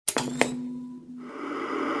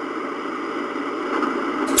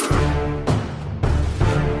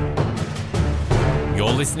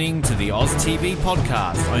listening to the Oz TV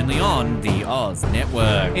podcast, only on the Oz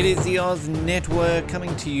Network. It is the Oz Network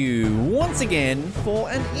coming to you once again for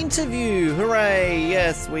an interview. Hooray!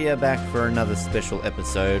 Yes, we are back for another special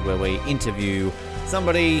episode where we interview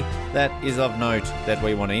somebody that is of note that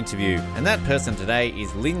we want to interview. And that person today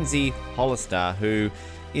is Lindsay Hollister, who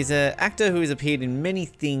is an actor who has appeared in many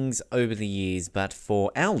things over the years, but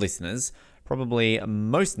for our listeners, probably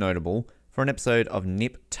most notable for an episode of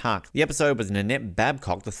Nip Tuck. The episode was Nanette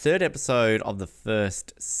Babcock, the third episode of the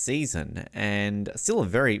first season, and still a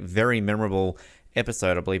very, very memorable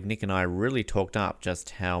episode. I believe Nick and I really talked up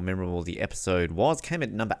just how memorable the episode was. Came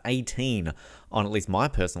at number 18 on at least my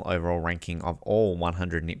personal overall ranking of all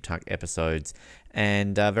 100 Nip Tuck episodes,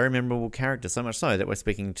 and a very memorable character, so much so that we're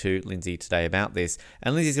speaking to Lindsay today about this.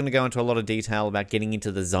 And Lindsay's going to go into a lot of detail about getting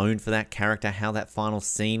into the zone for that character, how that final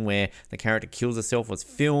scene where the character kills herself was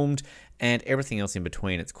filmed, and everything else in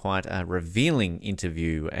between. It's quite a revealing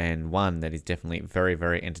interview, and one that is definitely very,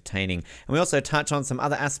 very entertaining. And we also touch on some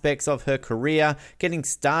other aspects of her career, getting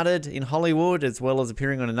started in Hollywood, as well as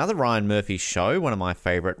appearing on another Ryan Murphy show, one of my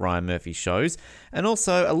favorite Ryan Murphy shows, and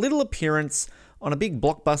also a little appearance on a big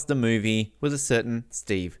blockbuster movie with a certain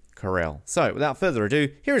Steve Carrell. So, without further ado,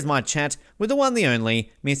 here is my chat with the one, the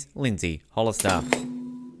only, Miss Lindsay Hollister.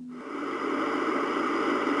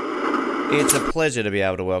 It's a pleasure to be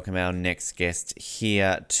able to welcome our next guest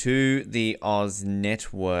here to the Oz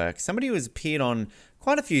Network. Somebody who has appeared on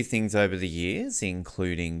quite a few things over the years,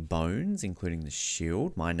 including Bones, including The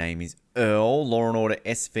Shield. My Name is Earl, Law and Order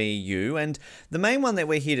SVU, and the main one that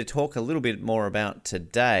we're here to talk a little bit more about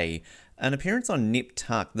today, an appearance on Nip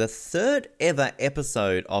Tuck, the third ever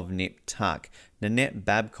episode of Nip Tuck, Nanette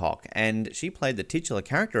Babcock, and she played the titular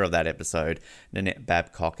character of that episode, Nanette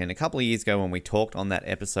Babcock. And a couple of years ago when we talked on that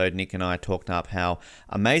episode, Nick and I talked up how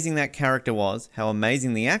amazing that character was, how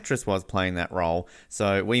amazing the actress was playing that role.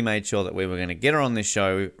 So we made sure that we were going to get her on this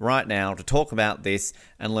show right now to talk about this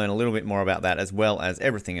and learn a little bit more about that, as well as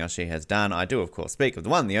everything else she has done. I do, of course, speak of the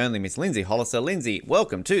one, the only Miss Lindsay Hollister. Lindsay,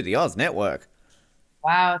 welcome to the Oz Network.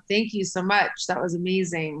 Wow, thank you so much. That was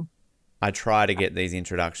amazing. I try to get these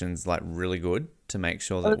introductions like really good to make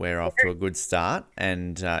sure that we're off to a good start.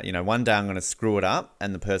 And, one day I'm going to screw it up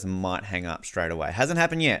and the person might hang up straight away. Hasn't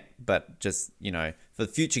happened yet, but just, for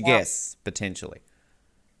future guests, potentially.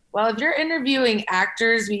 Well, if you're interviewing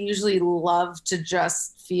actors, we usually love to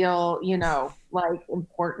just feel, like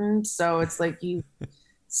important. So it's like you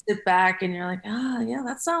sit back and you're like, yeah,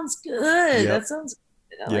 that sounds good. That sounds good.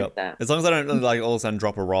 Like that. As long as I don't all of a sudden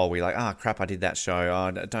drop a role, we're like, crap, I did that show.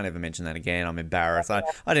 Oh, don't ever mention that again. I'm embarrassed. I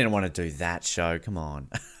didn't want to do that show. Come on.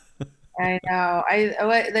 I know.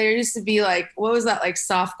 There used to be like, what was that? Like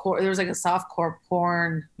softcore. There was like a softcore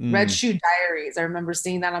porn, Red Shoe Diaries. I remember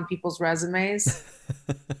seeing that on people's resumes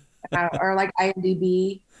or like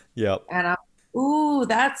IMDb. Yep. And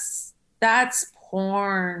that's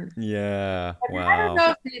porn. Yeah. Wow. I don't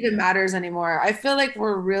know if it even matters anymore. I feel like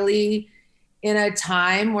we're really in a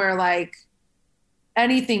time where like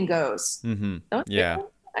anything goes. Mm-hmm. Yeah.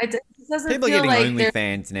 It doesn't People feel are getting like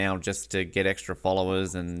OnlyFans now just to get extra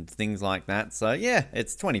followers and things like that. So yeah,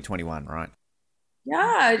 it's 2021, right?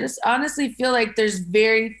 Yeah, I just honestly feel like there's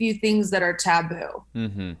very few things that are taboo.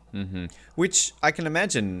 Mm-hmm. Mm-hmm. Which I can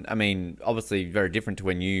imagine, I mean, obviously very different to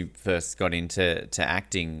when you first got into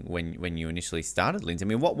acting when you initially started, Lindsay. I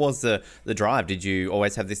mean, what was the drive? Did you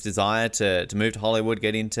always have this desire to move to Hollywood,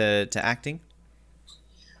 get into acting?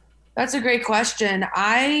 That's a great question.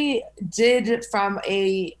 I did from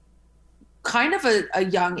a kind of a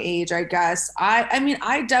young age, I guess. I mean,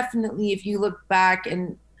 I definitely, if you look back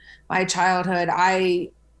in my childhood,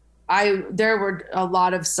 there were a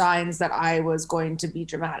lot of signs that I was going to be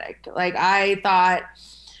dramatic. Like I thought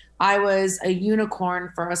I was a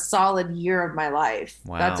unicorn for a solid year of my life.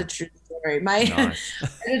 Wow. That's a true story. Nice. I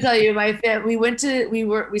can tell you,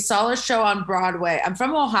 we saw a show on Broadway. I'm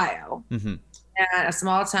from Ohio. Mm-hmm. And a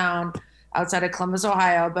small town outside of Columbus,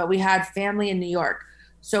 Ohio, but we had family in New York.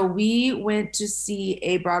 So we went to see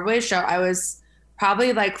a Broadway show. I was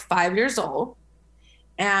probably like 5 years old,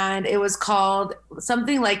 and it was called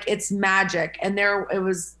something like It's Magic. And it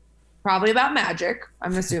was probably about magic,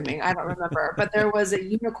 I'm assuming. I don't remember. But there was a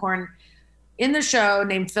unicorn in the show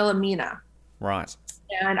named Philomena. Right.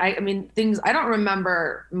 And I don't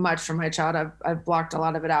remember much from my childhood. I've blocked a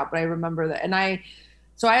lot of it out, but I remember that.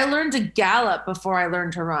 So I learned to gallop before I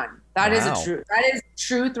learned to run. That is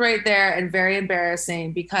truth right there, and very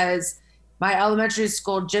embarrassing because my elementary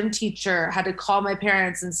school gym teacher had to call my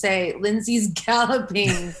parents and say, Lindsay's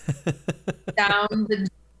galloping down the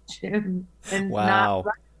gym. And not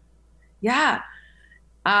running. Yeah.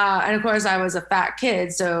 And of course I was a fat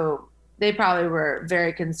kid. So they probably were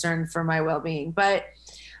very concerned for my well-being. But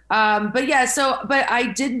yeah, but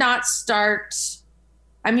I did not start.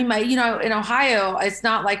 I mean, in Ohio, it's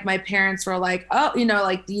not like my parents were like, oh,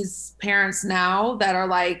 like these parents now that are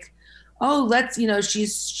like, oh,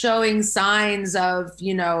 she's showing signs of,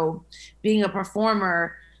 being a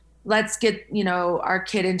performer. Let's get, our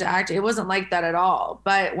kid into acting. It wasn't like that at all.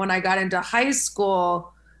 But when I got into high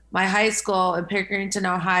school, my high school in Pickerington,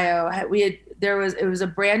 Ohio, it was a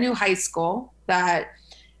brand new high school that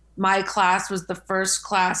my class was the first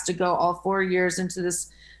class to go all 4 years into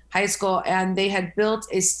this high school, and they had built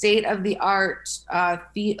a state-of-the-art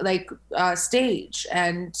stage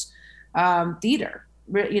and theater,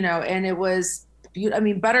 and it was,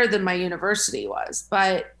 better than my university was.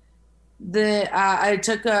 But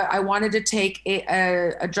I wanted to take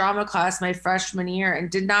a drama class my freshman year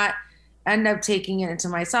and did not end up taking it into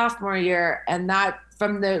my sophomore year. And that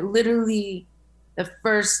from literally the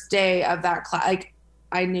first day of that class, like,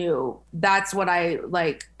 I knew that's what I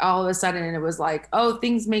like. All of a sudden, it was like, oh,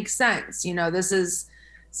 things make sense. This is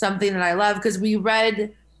something that I love, because we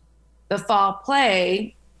read the fall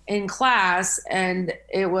play in class, and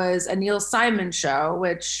it was a Neil Simon show,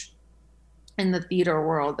 which in the theater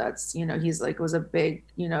world, that's, he's like, was a big,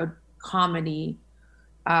 comedy,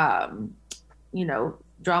 dramaturg.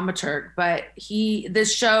 But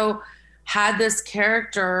this show had this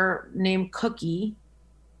character named Cookie.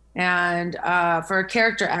 And for a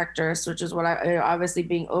character actress, which is what obviously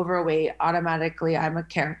being overweight, automatically I'm a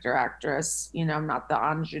character actress. I'm not the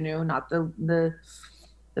ingenue, not the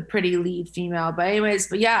pretty lead female.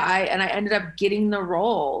 But yeah, I ended up getting the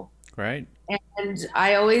role. Great. And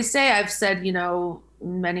I always say, I've said,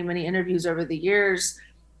 many, many interviews over the years,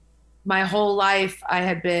 my whole life I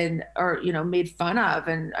had been, made fun of,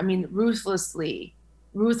 and ruthlessly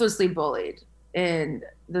bullied in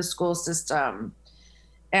the school system.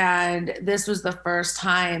 And this was the first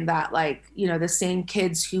time that, the same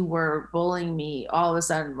kids who were bullying me all of a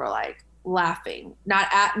sudden were like laughing, not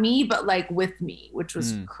at me, but like with me, which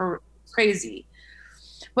was crazy.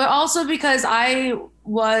 But also because I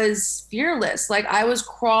was fearless. Like, I was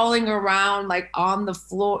crawling around like on the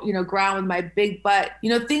floor, ground with my big butt,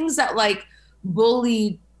 things that like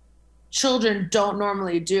bullied children don't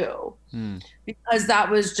normally do, because that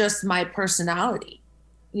was just my personality.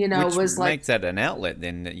 Which was like, makes that an outlet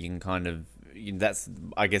then, that you can kind of, that's,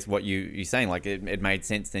 I guess, what you're saying, like it made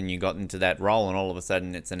sense. Then you got into that role, and all of a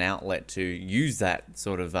sudden it's an outlet to use that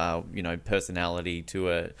sort of, personality to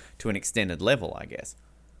an extended level, I guess.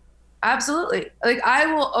 Absolutely. Like, I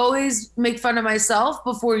will always make fun of myself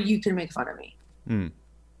before you can make fun of me.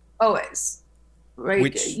 Always.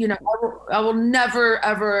 Right. I will never,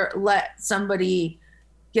 ever let somebody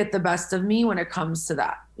get the best of me when it comes to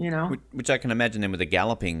that, Which I can imagine then with the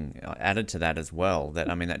galloping added to that as well. That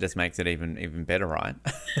just makes it even better, right?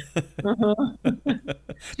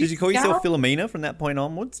 Did you call yourself Philomena from that point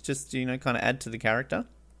onwards? Just, kind of add to the character?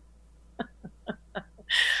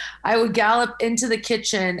 I would gallop into the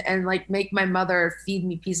kitchen and like make my mother feed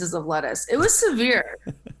me pieces of lettuce. It was severe.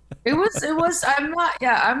 It was,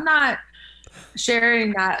 I'm not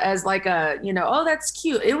sharing that as like a, oh, that's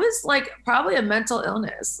cute. It was like probably a mental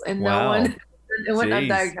illness, and wow. No one, it went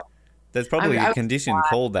undiagnosed. There's probably a condition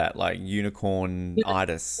called that, like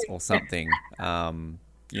unicorn-itis or something. Yeah.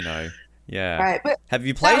 Right, but have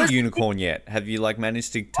you played a unicorn yet? Have you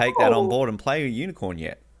managed to take that on board and play a unicorn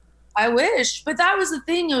yet? I wish, but that was the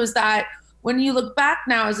thing. It was that when you look back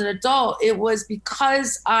now as an adult, it was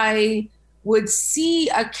because I would see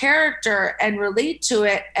a character and relate to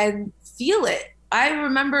it and feel it. I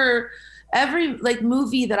remember every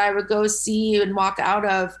movie that I would go see and walk out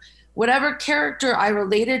of, whatever character I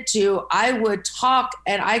related to, I would talk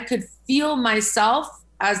and I could feel myself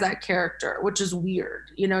as that character, which is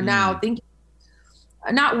weird. Now thinking,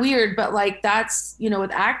 not weird, but that's,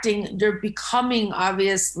 with acting, you're becoming,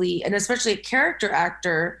 obviously, and especially a character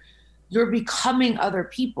actor, you're becoming other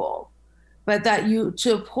people. But that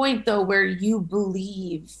to a point though, where you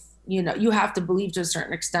believe, you have to believe to a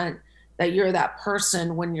certain extent that you're that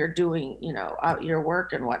person when you're doing, your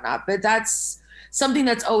work and whatnot. But that's something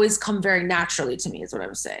that's always come very naturally to me, is what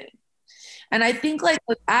I'm saying. And I think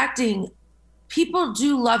with acting, people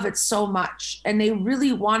do love it so much and they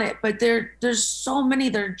really want it, but there's so many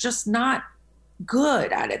that are just not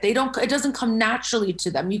good at it. It doesn't come naturally to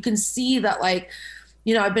them. You can see that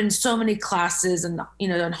I've been in so many classes and,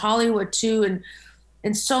 in Hollywood too,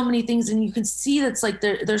 and so many things. And you can see that's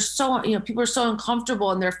they're so, people are so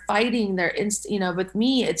uncomfortable and they're fighting with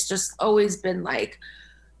me, it's just always been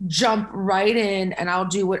jump right in and I'll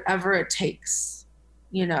do whatever it takes,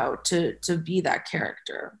 to be that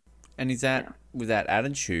character. And is that with that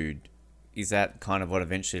attitude, is that kind of what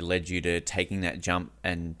eventually led you to taking that jump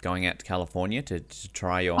and going out to California to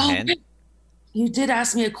try your hand? You did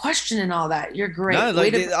ask me a question and all that. You're great. No,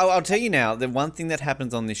 I'll tell you now, the one thing that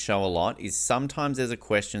happens on this show a lot is sometimes there's a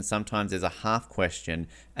question, sometimes there's a half question,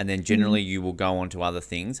 and then generally you will go on to other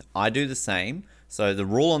things. I do the same. So the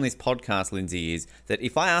rule on this podcast, Lindsay, is that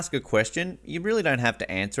if I ask a question, you really don't have to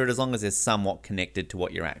answer it as long as it's somewhat connected to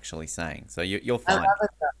what you're actually saying. So you're fine. I love it.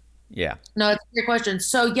 Yeah. No, it's a great question.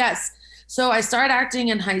 So yes. So I started acting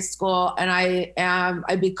in high school, and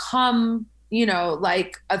I become,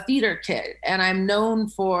 like a theater kid, and I'm known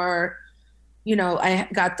for, I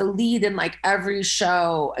got the lead in like every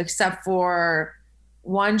show except for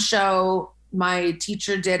one show my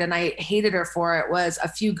teacher did, and I hated her for it, was A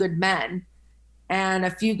Few Good Men. And A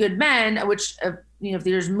Few Good Men, which, if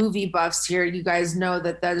there's movie buffs here, you guys know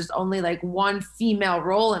that there's only like one female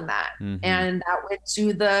role in that. Mm-hmm. And that went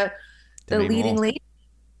to the leading lady.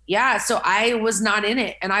 Yeah. So I was not in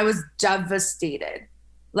it, and I was devastated.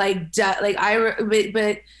 But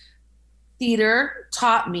theater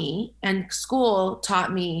taught me, and school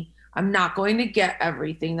taught me, I'm not going to get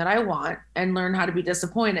everything that I want, and learn how to be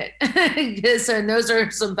disappointed. And those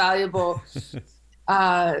are some valuable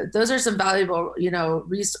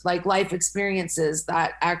like life experiences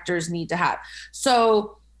that actors need to have.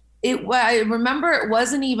 So I remember it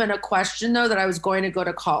wasn't even a question though that I was going to go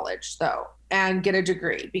to college though and get a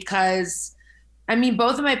degree, because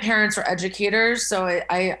both of my parents were educators. So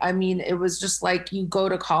it was just like, you go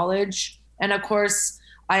to college. And of course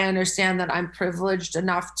I understand that I'm privileged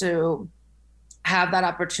enough to have that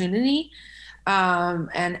opportunity. I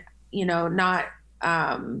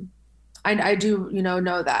do,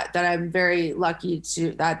 know that I'm very lucky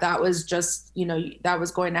to that was just, that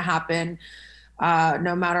was going to happen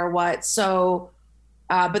no matter what. So,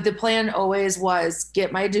 but the plan always was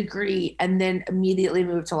get my degree and then immediately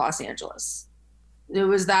move to Los Angeles. It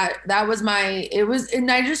was and I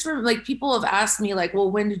just remember, like, people have asked me like, well,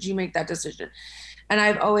 when did you make that decision? And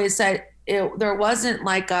I've always said there wasn't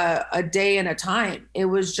like a day and a time. It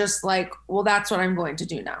was just like, well, that's what I'm going to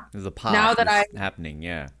do now. The path is happening.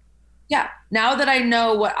 Yeah. Yeah. Now that I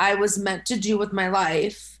know what I was meant to do with my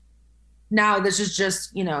life, now this is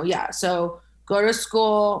just, So go to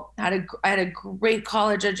school. I had a great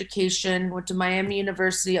college education. Went to Miami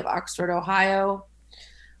University of Oxford, Ohio.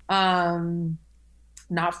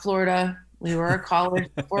 Not Florida. We were a college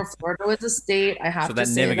before Florida was a state. I have to say that.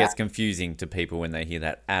 So that never gets confusing to people when they hear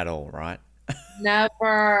that at all, right?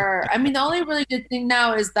 Never. The only really good thing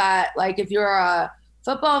now is that, like, if you're a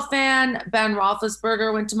football fan, Ben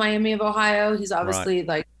Roethlisberger went to Miami of Ohio. He's obviously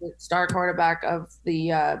like the star quarterback of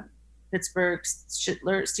the Pittsburgh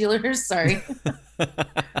Steelers. Sorry.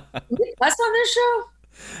 That's on this show?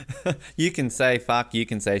 You can say fuck, you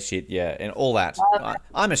can say shit, yeah, and all that.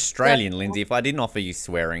 I'm Australian, Lindsay. If I didn't offer you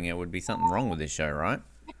swearing, it would be something wrong with this show, right?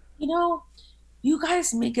 You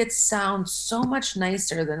guys make it sound so much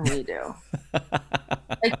nicer than we do.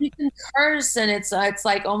 Like, you can curse, and it's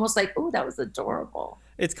like almost like, oh, that was adorable.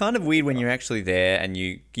 It's kind of weird when you're actually there and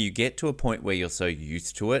you get to a point where you're so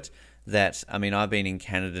used to it that, I've been in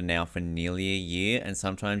Canada now for nearly a year, and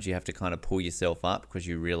sometimes you have to kind of pull yourself up because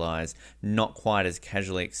you realize not quite as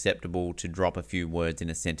casually acceptable to drop a few words in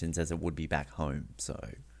a sentence as it would be back home. So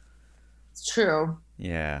it's true.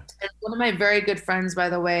 Yeah. And one of my very good friends, by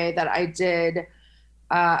the way, that I did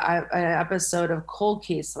an episode of Cold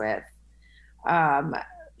Case with,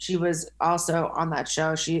 she was also on that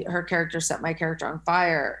show. Her character set my character on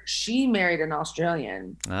fire. She married an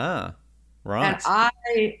Australian. Ah, right. And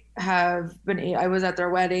I was at their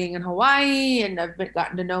wedding in Hawaii, and I've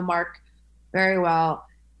gotten to know Mark very well.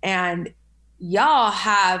 And y'all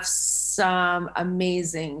have some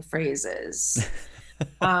amazing phrases.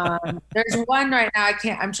 There's one right now.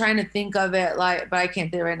 I'm trying to think of it, but I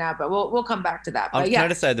can't do it right now, but we'll come back to that. I'm trying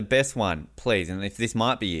to say the best one, please. And if this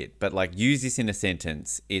might be it, but like, use this in a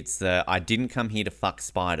sentence. It's I didn't come here to fuck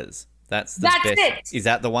spiders. That's best. It. Is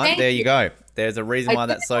that the one? There you go. There's a reason why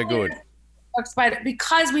that's so good. Spider,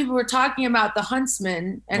 because we were talking about the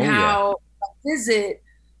huntsman and how a visit,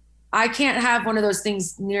 I can't have one of those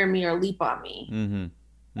things near me or leap on me.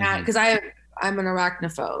 Because I'm an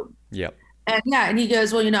arachnophobe. Yep. And he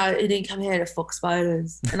goes, well, he didn't come here to fuck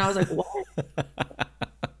spiders. And I was like, what?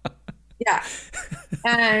 Yeah.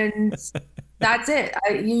 And that's it.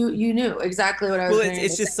 You knew exactly what I was doing. Well,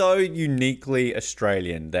 it's just so uniquely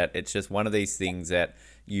Australian that it's just one of these things that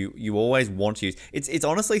you always want to use. It's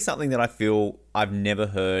honestly something that I feel I've never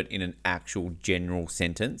heard in an actual general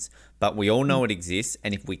sentence, but we all know it exists,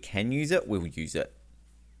 and if we can use it, we'll use it.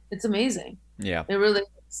 It's amazing. Yeah. It really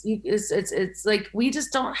is. It's like, we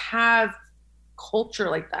just don't have culture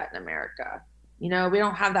like that in America. You know, we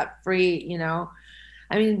don't have that free, you know,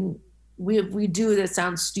 I mean, we do that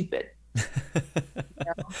sounds stupid.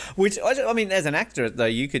 Which, I mean, as an actor though,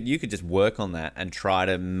 you could just work on that and try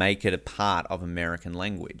to make it a part of American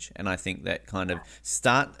language. And I think that kind of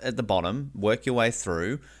start at the bottom, work your way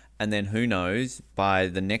through, and then who knows, by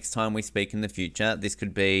the next time we speak in the future, this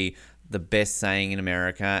could be the best saying in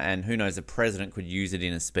America, and who knows, the president could use it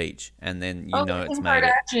in a speech, and then it's made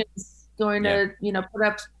it. Going to, you know, put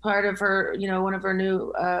up part of her, you know, one of her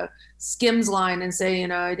new Skims line and say, you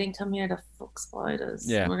know, I didn't come here to fuck spiders.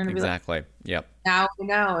 Yeah, we're gonna exactly. Be like, yep. Now we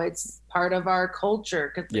know it's part of our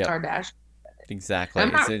culture because the Kardashians. Exactly.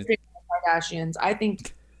 I'm not the Kardashians. I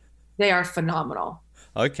think they are phenomenal.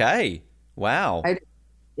 Okay. Wow. I'm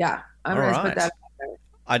going to put that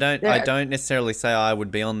out there. I don't necessarily say I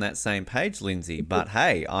would be on that same page, Lindsay, but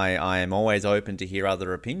hey, I am always open to hear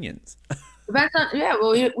other opinions.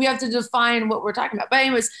 We have to define what we're talking about. But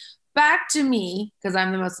anyways, back to me, because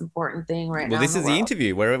I'm the most important thing right now. Well, this is the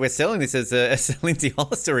interview. We're selling this as a Lindsay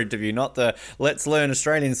Hollister interview, not the Let's Learn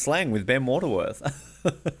Australian Slang with Ben Waterworth.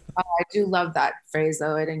 I do love that phrase,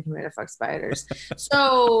 though. I didn't come here to fuck spiders.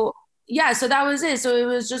 So that was it. So it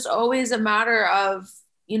was just always a matter of,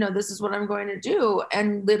 you know, this is what I'm going to do.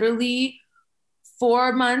 And literally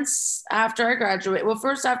 4 months after I graduated, well,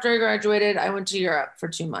 first after I graduated, I went to Europe for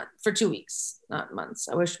 2 weeks, not months.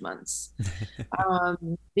 I wish months.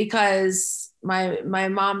 Because my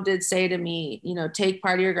mom did say to me, you know, take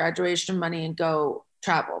part of your graduation money and go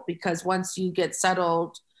travel, because once you get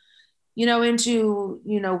settled, you know, into,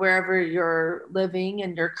 you know, wherever you're living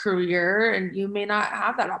and your career, and you may not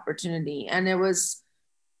have that opportunity. And it was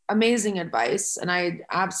amazing advice. And I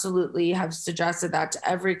absolutely have suggested that to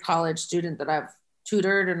every college student that I've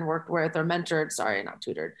tutored and worked with, or mentored, sorry, not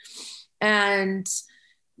tutored. And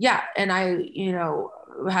and I, you know,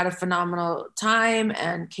 had a phenomenal time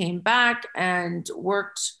and came back and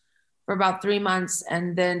worked for about 3 months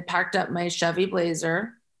and then packed up my Chevy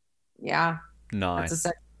Blazer. Yeah. Nice. That's a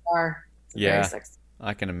sexy car. Yeah.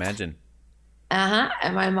 I can imagine.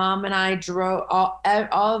 And my mom and I drove all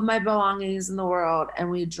of my belongings in the world, and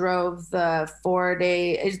we drove the 4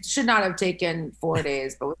 day. It should not have taken 4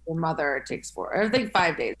 days, but with your mother, it takes 4. I think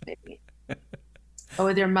 5 days maybe. But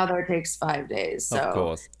with your mother, it takes 5 days. So, of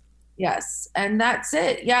course. Yes, and that's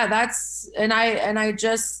it. Yeah, I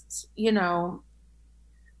just, you know,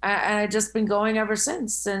 I just been going ever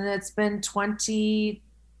since, and it's been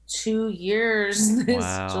 22 years this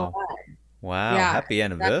July. Wow! Yeah, happy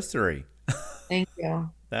anniversary. Thank you.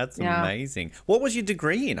 That's amazing. What was your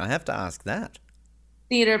degree in? I have to ask that.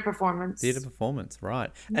 Theater performance. Theater performance, right.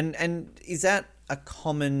 And is that a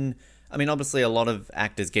common... I mean, obviously a lot of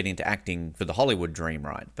actors get into acting for the Hollywood dream,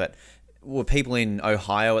 right? But were people in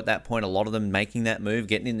Ohio at that point, a lot of them making that move,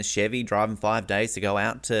 getting in the Chevy, driving 5 days to go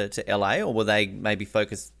out to LA? Or were they maybe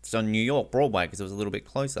focused on New York, Broadway, because it was a little bit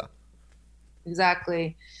closer?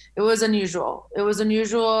 Exactly. It was unusual.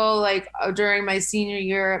 Like during my senior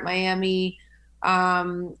year at Miami,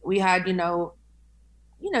 we had, you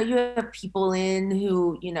have people in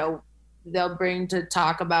who, you know, they'll bring to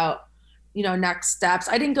talk about, you know, next steps.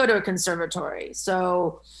 I didn't go to a conservatory,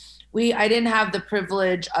 so I didn't have the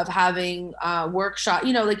privilege of having workshop.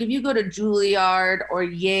 You know, like if you go to Juilliard or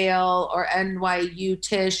Yale or NYU,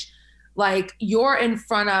 Tisch, like you're in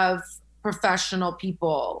front of professional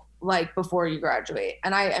people like before you graduate.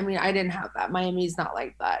 And I mean, I didn't have that. Miami's not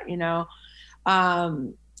like that, you know?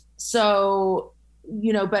 So,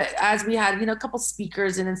 you know, but as we had, you know, a couple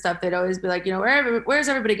speakers in and stuff, they'd always be like, you know, where's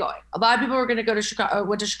everybody going? A lot of people were going to go to Chicago,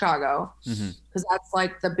 went to Chicago, because that's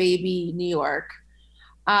like the baby New York.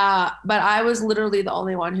 But I was literally the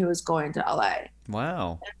only one who was going to LA.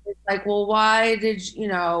 Wow. And it's like, well, why did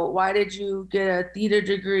you get a theater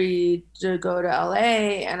degree to go to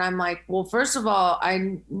LA? And I'm like, well, first of all,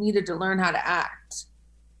 I needed to learn how to act,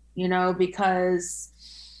 you know, because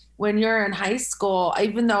when you're in high school,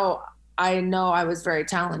 even though I know I was very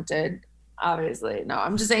talented, obviously, no,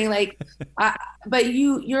 I'm just saying like, but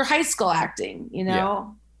you're high school acting, you know? Yeah.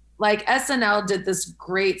 Like SNL did this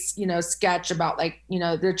great, you know, sketch about like, you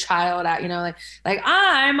know, the child at, you know, like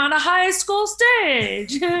I'm on a high school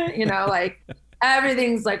stage, you know, like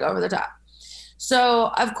everything's like over the top.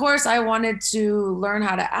 So of course I wanted to learn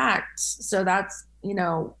how to act. So that's, you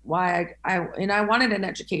know, why I wanted an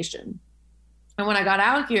education. And when I got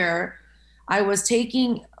out here, I was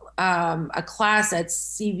taking a class at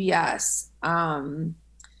CBS.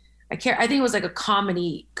 I think it was like a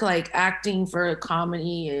comedy, like acting for a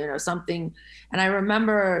comedy, you know, something. And I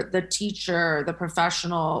remember the teacher, the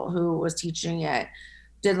professional who was teaching it,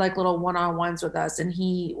 did like little one-on-ones with us. And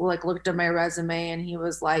he like looked at my resume and he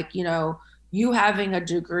was like, you know, you having a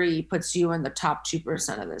degree puts you in the top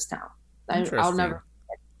 2% of this town. I'll never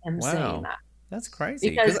forget him saying that. That's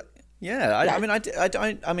crazy. Because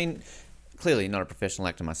I mean, clearly not a professional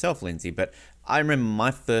actor myself, Lindsay, but I remember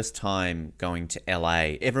my first time going to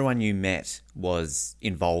LA, everyone you met was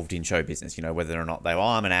involved in show business, you know, whether or not they were,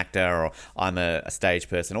 I'm an actor or I'm a stage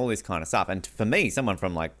person, all this kind of stuff. And for me, someone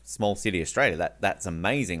from like small city Australia, that's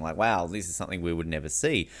amazing. Like, wow, this is something we would never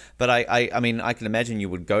see. But I mean, I can imagine you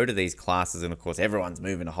would go to these classes and of course everyone's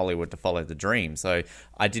moving to Hollywood to follow the dream. So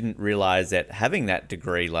I didn't realize that having that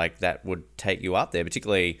degree like that would take you up there,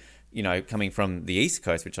 particularly, you know, coming from the East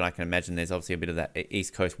Coast, which I can imagine there's obviously a bit of that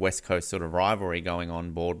East Coast, West Coast sort of rivalry going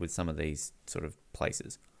on board with some of these sort of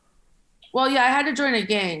places. Well, yeah, I had to join a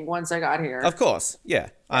gang once I got here. Of course,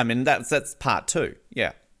 yeah. I mean, that's part two,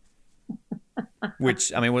 yeah.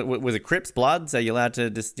 Which, I mean, was it Crips, Bloods? Are you allowed to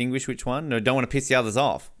distinguish which one? No, don't want to piss the others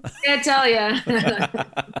off. Can't tell you. Yeah,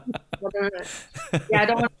 I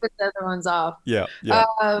don't want to piss the other ones off. Yeah.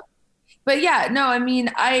 But yeah, no, I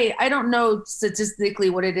mean, I don't know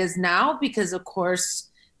statistically what it is now because, of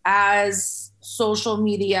course, as social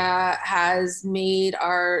media has made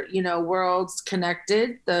our, you know, worlds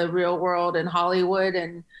connected, the real world and Hollywood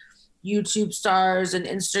and YouTube stars and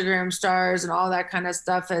Instagram stars and all that kind of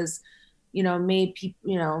stuff has, you know, made people,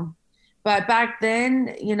 you know, but back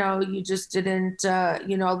then, you know, you just didn't,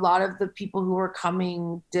 you know, a lot of the people who were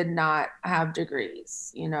coming did not have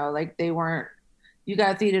degrees, you know, like they weren't. You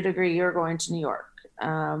got a theater degree, you're going to New York,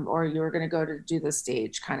 or you were going to go to do the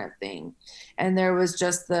stage kind of thing. And there was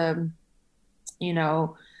just the, you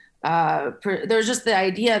know, there's just the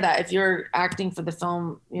idea that if you're acting for the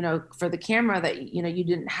film, you know, for the camera that, you know, you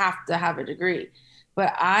didn't have to have a degree.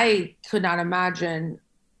 But I could not imagine,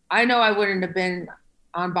 I know I wouldn't have been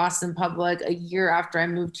on Boston Public a year after I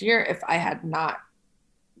moved here if I had not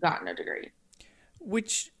gotten a degree.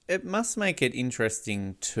 Which it must make it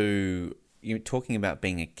interesting to, you're talking about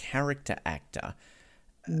being a character actor.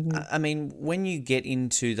 Mm-hmm. I mean, when you get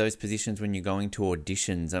into those positions, when you're going to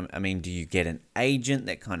auditions, I mean, do you get an agent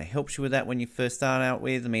that kind of helps you with that when you first start out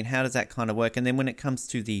with? I mean, how does that kind of work? And then when it comes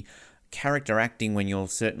to the character acting, when you're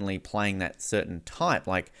certainly playing that certain type,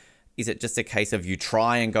 like, is it just a case of you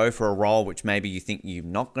try and go for a role which maybe you think you're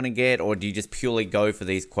not going to get, or do you just purely go for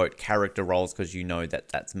these, quote, character roles because you know that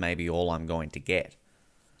that's maybe all I'm going to get?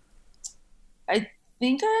 I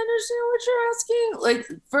think I understand what you're asking.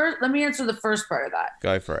 Like, first, let me answer the first part of that.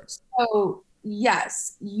 Go for it. So,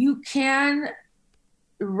 yes, you can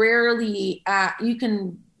rarely, you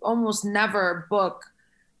can almost never book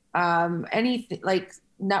anything like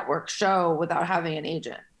network show without having an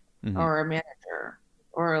agent or a manager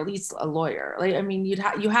or at least a lawyer. Like, I mean,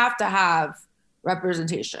 you have to have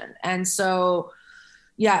representation. And so,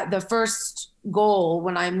 yeah, the first goal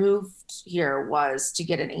when I moved here was to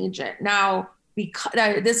get an agent. Now, because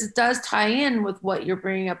this does tie in with what you're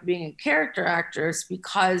bringing up being a character actress,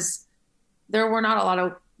 because there were not a lot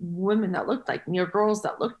of women that looked like me or girls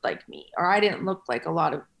that looked like me, or I didn't look like a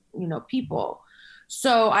lot of, you know, people.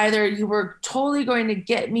 So either you were totally going to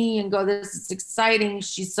get me and go, this is exciting,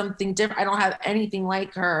 she's something different, I don't have anything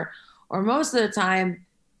like her, or most of the time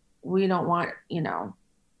we don't want, you know,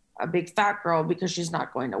 a big fat girl because she's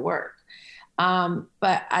not going to work.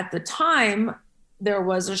 But at the time, there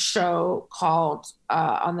was a show called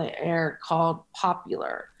on the air called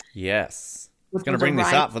Popular. Yes. I was going to bring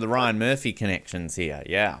this up for the Ryan Murphy connections here.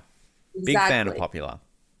 Yeah. Exactly. Big fan of Popular.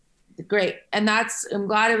 Great. And I'm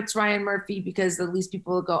glad it's Ryan Murphy because at least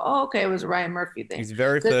people will go, oh, okay, it was a Ryan Murphy thing. His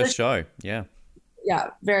very first show. Yeah.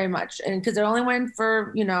 Yeah, very much. And because it only went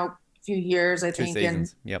for, you know, a few years, I think. 2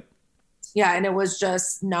 seasons. Yep. Yeah. And it was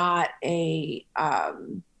just not a,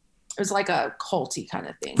 it was like a culty kind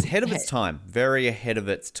of thing. It's ahead of its time, very ahead of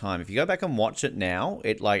its time. If you go back and watch it now,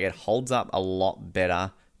 it holds up a lot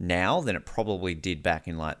better now than it probably did back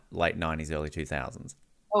in like late 90s, early 2000s.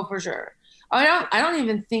 Oh, for sure. I don't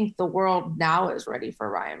even think the world now is ready for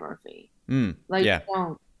Ryan Murphy. Like, yeah.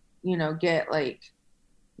 Don't, you know, get like,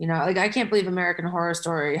 you know, like I can't believe American Horror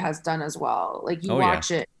Story has done as well. Like you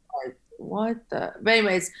watch it, like what the? But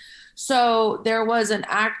anyways, so there was an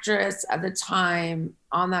actress at the time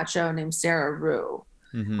on that show named Sarah Rue.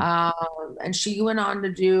 And she went on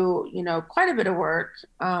to do, you know, quite a bit of work,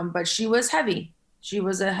 but she was heavy. She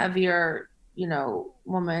was a heavier, you know,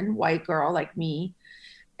 woman, white girl like me.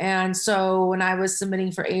 And so when I was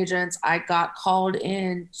submitting for agents, I got called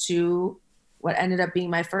in to what ended up being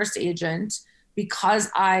my first agent because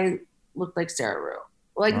I looked like Sarah Rue.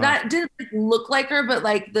 Like that didn't look like her, but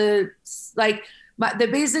like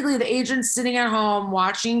basically the agent sitting at home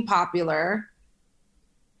watching Popular,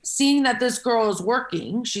 seeing that this girl is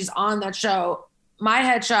working, she's on that show, my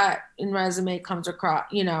headshot and resume comes across,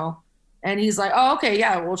 you know, and he's like, oh, okay,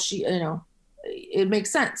 yeah, well, she, you know, it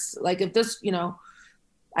makes sense. Like if this, you know,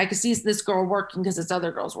 I could see this girl working because this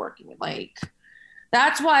other girl's working. Like,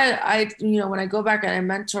 that's why you know, when I go back and I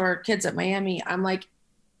mentor kids at Miami, I'm like,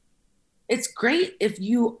 it's great if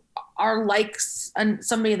you are like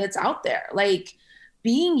somebody that's out there. Like,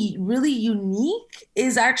 being really unique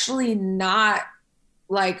is actually not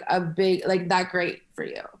like a big, like that great for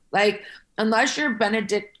you. Like, unless you're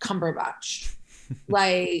Benedict Cumberbatch,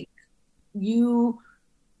 like you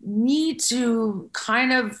need to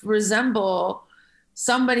kind of resemble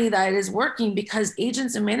somebody that is working, because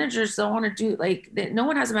agents and managers don't want to do, like, no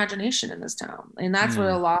one has imagination in this town. And that's what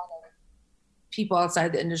a lot of people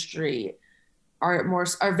outside the industry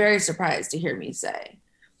are very surprised to hear me say.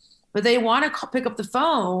 But they want to pick up the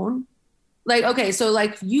phone. Like, okay, so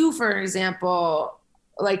like you, for example,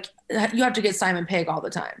 like you have to get Simon Pegg all the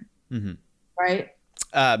time, right?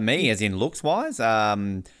 Me, as in looks wise,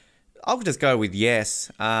 I'll just go with yes.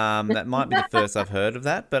 That might be the first I've heard of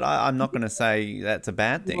that, but I'm not going to say that's a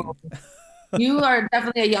bad thing. You are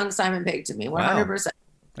definitely a young Simon Pegg to me, 100%. Wow.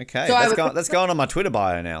 Okay, so that's going on my Twitter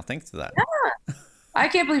bio now. Thanks for that. Yeah. I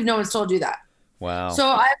can't believe no one's told you that. Wow. So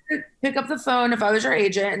I would pick up the phone if I was your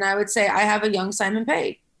agent, and I would say, I have a young Simon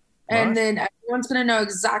Pegg. And then everyone's going to know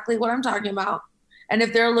exactly what I'm talking about. And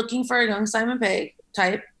if they're looking for a young Simon Pegg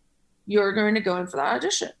type, you're going to go in for that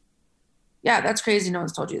audition. Yeah, that's crazy. No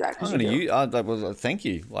one's told you that. Well, thank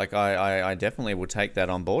you. Like, I definitely will take that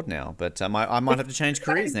on board now. But I might have to change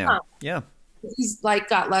careers now. Yeah. He's like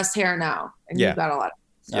got less hair now, and you've got a lot.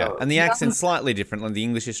 So, and the accent's slightly different than the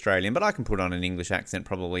English Australian, but I can put on an English accent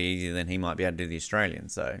probably easier than he might be able to do the Australian.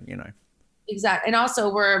 So, you know. Exactly. And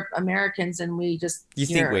also, we're Americans, and we just... You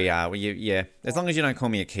think we are. Yeah. As long as you don't call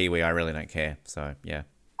me a Kiwi, I really don't care. So, yeah.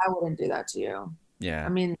 I wouldn't do that to you. Yeah. I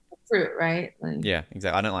mean, fruit, right? Like, yeah,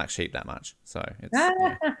 exactly. I don't like sheep that much. So,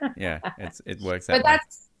 it's, it works out. But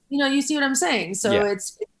that's, you know, you see what I'm saying? So,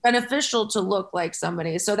 it's beneficial to look like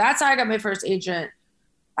somebody. So, that's how I got my first agent.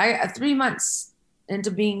 3 months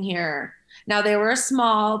into being here. Now, they were a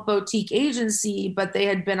small boutique agency, but they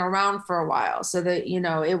had been around for a while. So that, you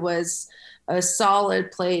know, it was a solid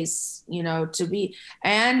place, you know, to be.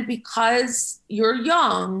 And because you're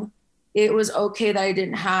young, it was okay that I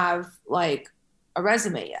didn't have like a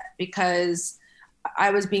resume yet, because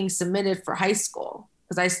I was being submitted for high school,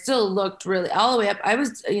 because I still looked really all the way up. I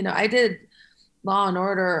was, you know, I did Law and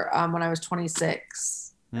Order when I was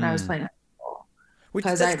 26 and I was playing. Which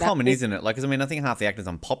that's common, isn't it? Like, 'cause I mean, I think half the actors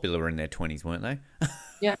on Popular were in their 20s, weren't they?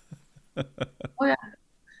 Yeah. Oh, yeah.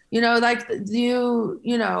 You know, like you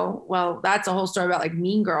know, well, that's a whole story about like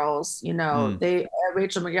Mean Girls. You know,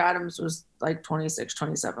 Rachel McAdams was like 26,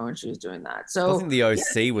 27 when she was doing that. So I think the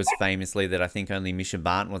OC was famously that I think only Misha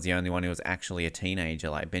Barton was the only one who was actually a teenager.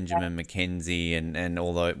 Like Benjamin McKenzie and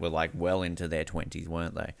although it were like well into their 20s,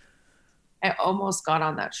 weren't they? I almost got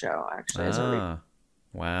on that show actually.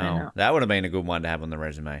 Wow, that would have been a good one to have on the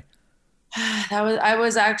resume. I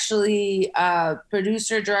was actually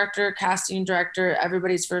producer, director, casting director,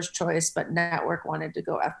 everybody's first choice, but network wanted to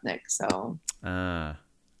go ethnic. So,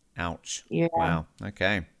 ouch. Yeah. Wow.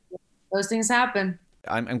 Okay. Those things happen.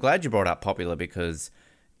 I'm glad you brought up Popular, because,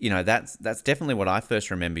 you know, that's definitely what I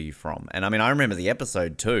first remember you from. And I mean, I remember the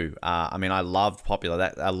episode too. I mean, I loved Popular.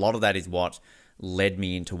 That a lot of that is what led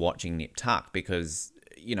me into watching Nip Tuck, because,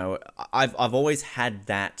 you know, I've always had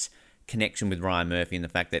that connection with Ryan Murphy, and the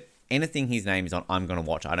fact that anything his name is on, I'm going to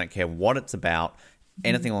watch. I don't care what it's about.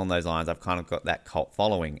 Anything along those lines, I've kind of got that cult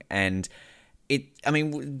following. And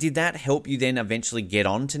did that help you then eventually get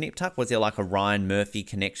on to Nip Tuck? Was there like a Ryan Murphy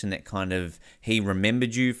connection that kind of, he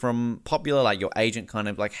remembered you from Popular, like your agent kind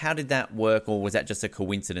of, like, how did that work? Or was that just a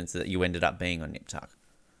coincidence that you ended up being on Nip Tuck?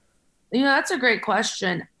 You know, that's a great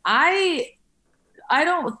question. I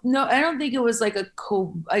don't know. I don't think it was like a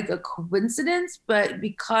coincidence, but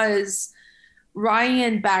because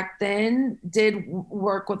Ryan back then did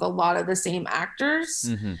work with a lot of the same actors.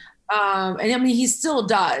 And I mean, he still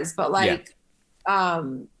does, but like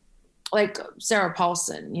Sarah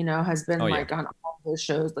Paulson, you know, has been on all those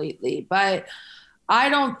shows lately, but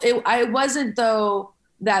I wasn't though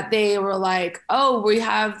that they were like, oh, we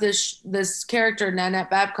have this character,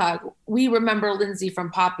 Nanette Babcock. We remember Lindsay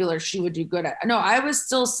from Popular. She would do good at. No, I was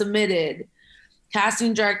still submitted.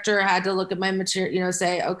 Casting director had to look at my material, you know,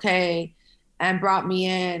 say, okay, and brought me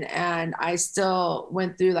in. And I still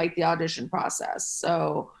went through like the audition process.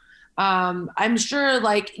 So I'm sure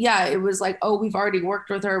like, yeah, it was like, oh, we've already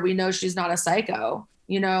worked with her. We know she's not a psycho,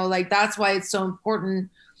 you know, like that's why it's so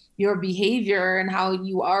important, your behavior and how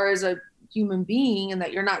you are as a human being and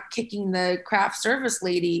that you're not kicking the craft service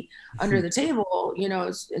lady under the table,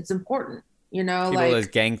 it's important, Keep all those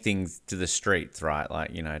gang things to the streets, right?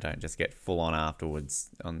 Like, don't just get full on afterwards.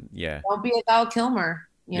 Don't be a Val Kilmer.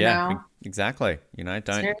 You know? Exactly.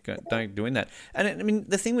 Don't doing that. And I mean,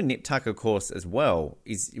 the thing with Nip Tuck, of course, as well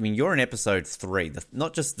is, I mean, you're in episode 3,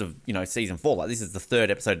 not just the season 4. Like, this is the 3rd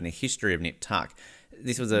episode in the history of Nip Tuck.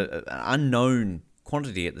 This was an unknown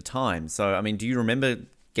quantity at the time. So, I mean, do you remember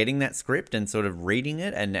getting that script and sort of reading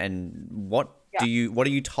it? And what are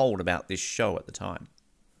you told about this show at the time?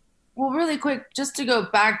 Well, really quick, just to go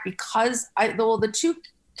back, because the 2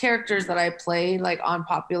 characters that I played, like on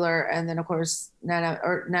Popular, and then of course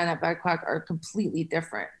Nanette Babcock, are completely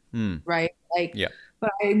different, right? Like,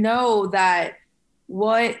 but I know that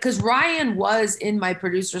because Ryan was in my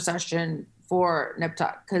producer session for Nip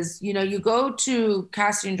Tuck, because you go to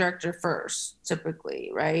casting director first, typically,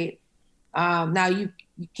 right? Now you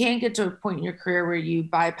can't get to a point in your career where you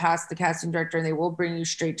bypass the casting director and they will bring you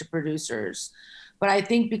straight to producers. But I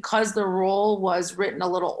think because the role was written a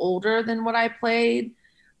little older than what I played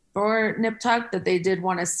for Nip Tuck, that they did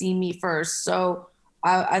want to see me first. So,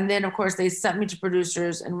 and then of course they sent me to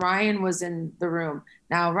producers, and Ryan was in the room.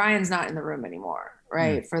 Now Ryan's not in the room anymore,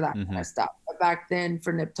 right? For that kind of stuff. But back then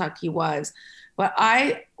for Nip Tuck, he was. But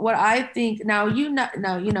what I think now,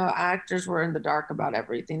 actors were in the dark about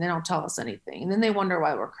everything. They don't tell us anything, and then they wonder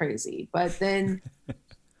why we're crazy. But then,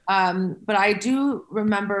 but I do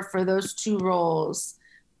remember for those 2 roles,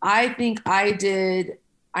 I think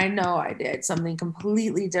I know I did something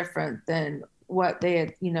completely different than what they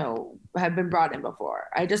had been brought in before.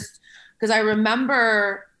 Because I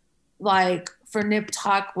remember, like, for Nip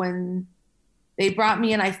Tuck, when they brought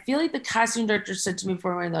me in, I feel like the casting director said to me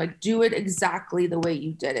before, like, do it exactly the way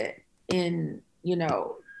you did it in,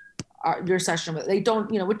 your session. They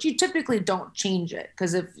don't, which you typically don't change it.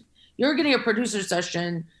 Because if you're getting a producer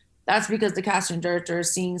session, that's because the casting director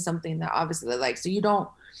is seeing something that obviously they like. So you don't,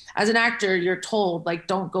 as an actor, you're told, like,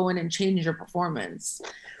 don't go in and change your performance.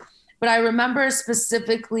 But I remember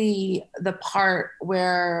specifically the part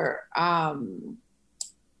where, like,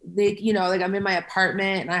 I'm in my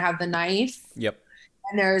apartment and I have the knife. Yep.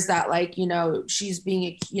 And there's that, like, she's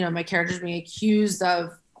being, my character's being accused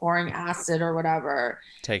of pouring acid or whatever.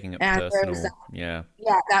 Taking it personal.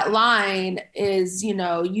 That line is,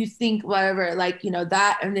 you think whatever, like,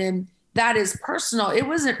 that, and then that is personal. It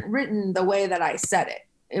wasn't written the way that I said it.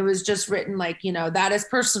 It was just written like, that is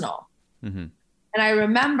personal. Mm-hmm. And I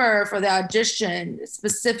remember for the audition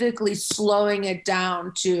specifically slowing it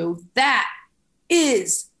down to that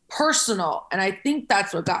is personal. And I think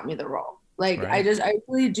that's what got me the role. Like, right. I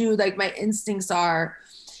really do, like, my instincts are.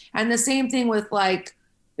 And the same thing with, like,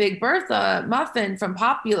 Big Bertha Muffin from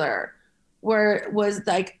Popular, where it was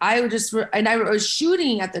like, I was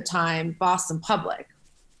shooting at the time Boston Public.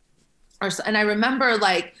 And I remember,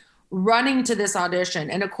 like, running to this audition.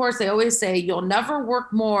 And of course they always say, you'll never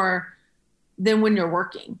work more than when you're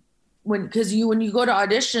working. When you go to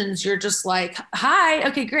auditions, you're just like, hi,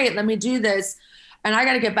 okay, great. Let me do this. And I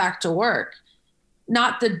got to get back to work.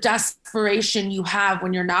 Not the desperation you have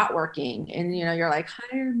when you're not working. And, you're like,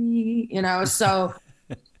 hire me, so,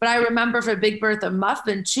 but I remember for Big Bertha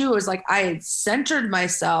Muffin too, it was like, I had centered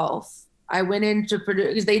myself. I went in to produce,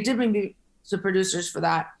 because they did bring me to producers for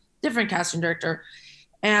that, different casting director,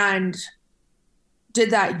 and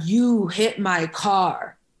did that, you hit my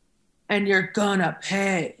car and you're gonna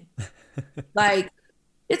pay. Like,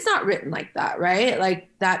 it's not written like that, right? Like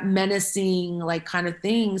that menacing, like, kind of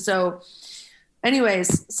thing. So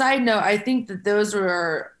anyways, side note, I think that those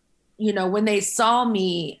were, when they saw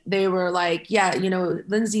me, they were like, yeah,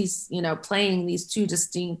 Lindsay's, playing these 2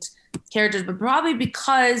 distinct characters, but probably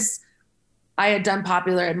because I had done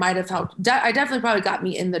Popular, it might have helped. I definitely probably got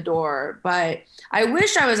me in the door, but I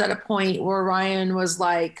wish I was at a point where Ryan was,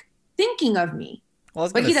 like, thinking of me. Well, I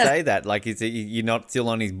was going to say that, like, you're not still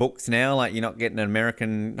on his books now? Like, you're not getting an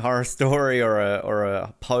American Horror Story or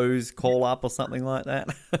a Pose call-up or something like that?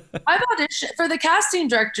 I've auditioned for the casting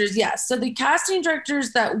directors, yes. So the casting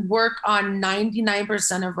directors that work on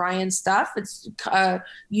 99% of Ryan's stuff, it's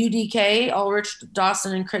UDK, Ulrich,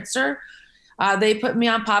 Dawson, and Kritzer. They put me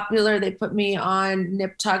on Popular. They put me on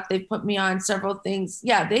Nip Tuck. They put me on several things.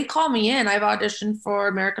 Yeah, they call me in. I've auditioned for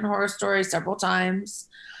American Horror Story several times.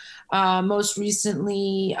 Most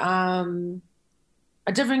recently, a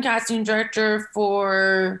different casting director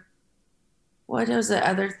for, what was the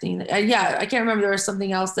other thing? I can't remember. There was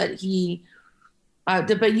something else that he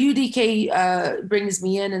did, but UDK brings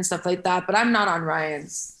me in and stuff like that. But I'm not on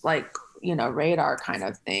Ryan's, like, radar kind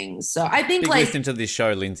of thing. So I think, like, listen to this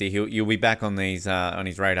show, Lindsay. You'll be back on these on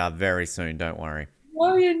his radar very soon. Don't worry.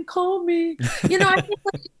 Ryan, call me. I think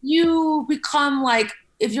like you become like,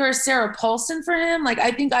 if you're a Sarah Paulson for him, like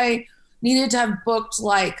I think I needed to have booked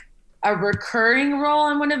like a recurring role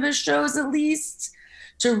on one of his shows at least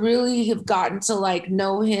to really have gotten to like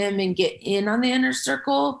know him and get in on the inner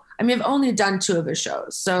circle. I mean, I've only done 2 of his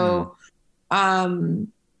shows. So,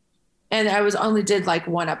 and I only did like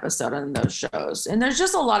 1 episode on those shows. And there's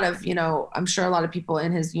just a lot of, I'm sure a lot of people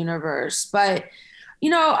in his universe, but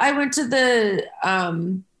I went to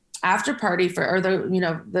the after party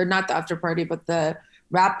the not the after party, but the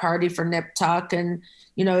wrap party for Nip Tuck. And,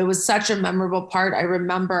 it was such a memorable part. I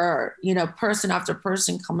remember, person after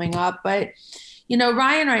person coming up, but,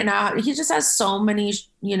 Ryan right now, he just has so many,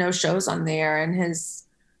 shows on there, and his,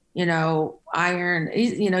 Iron,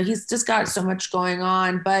 he's just got so much going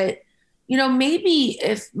on. But, maybe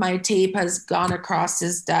if my tape has gone across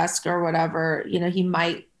his desk or whatever, he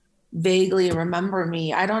might vaguely remember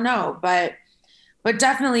me. I don't know, but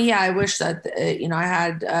definitely, yeah, I wish that, I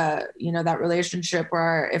had, that relationship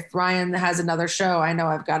where if Ryan has another show, I know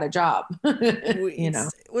I've got a job,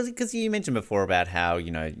 Was it because you mentioned before about how,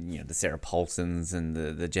 the Sarah Paulsons and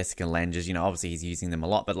the Jessica Langers, obviously he's using them a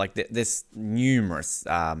lot, but like there's numerous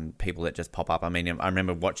people that just pop up. I mean, I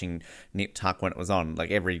remember watching Nip Tuck when it was on,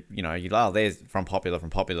 like every, there's from popular,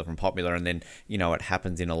 and then, it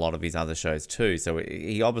happens in a lot of his other shows too. So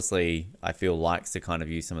he obviously, I feel, likes to kind of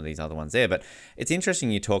use some of these other ones there. But it's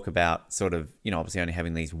interesting you talk about sort of, obviously only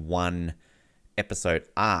having these 1 episode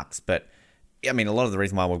arcs, but I mean, a lot of the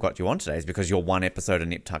reason why we've got you on today is because your 1 episode of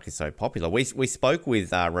Nip Tuck is so popular. We spoke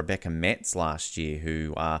with Rebecca Metz last year,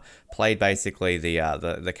 who played basically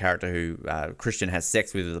the character who Christian has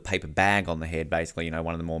sex with a paper bag on the head, basically,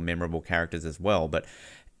 one of the more memorable characters as well. But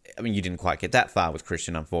I mean, you didn't quite get that far with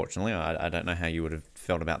Christian, unfortunately. I don't know how you would have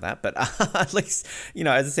felt about that. But at least,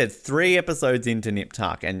 as I said, 3 episodes into Nip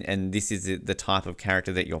Tuck, and this is the type of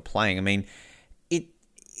character that you're playing. I mean,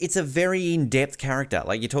 it's a very in-depth character.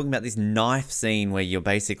 Like, you're talking about this knife scene where you're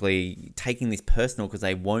basically taking this personal because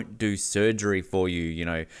they won't do surgery for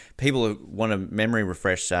you. People who want to memory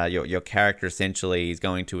refresh, your character essentially is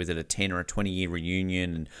going to, is it a 10 or a 20-year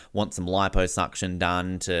reunion, and want some liposuction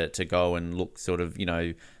done to go and look sort of,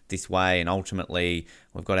 this way. And ultimately,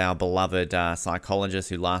 we've got our beloved psychologist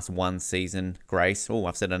who lasts 1 season, Grace. Oh,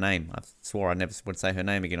 I've said her name. I swore I never would say her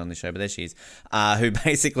name again on this show, but there she is. Who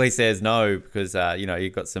basically says no because,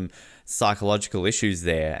 you've got some psychological issues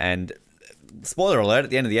there. And spoiler alert, at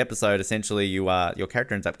the end of the episode, essentially, your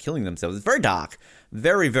character ends up killing themselves. It's very dark.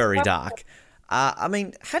 Very, very dark. I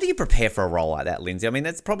mean, how do you prepare for a role like that, Lindsay? I mean,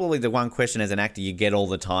 that's probably the one question as an actor you get all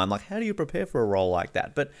the time. Like, how do you prepare for a role like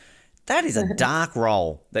that? But that is a dark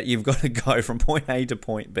role that you've got to go from point A to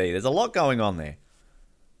point B. There's a lot going on there.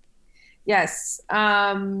 Yes. They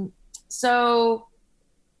had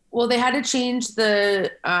to change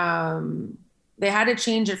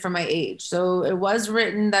it for my age. So it was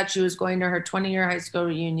written that she was going to her 20-year high school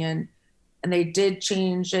reunion, and they did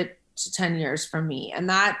change it to 10 years for me. And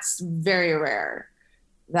that's very rare.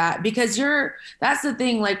 Because that's the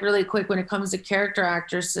thing, like, really quick, when it comes to character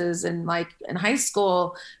actresses, and like in high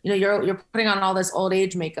school, you're putting on all this old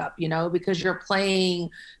age makeup, because you're playing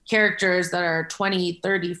characters that are 20,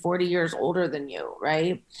 30, 40 years older than you.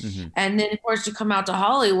 Right. Mm-hmm. And then of course you come out to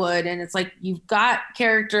Hollywood, and it's like, you've got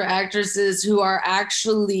character actresses who are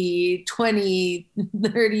actually 20,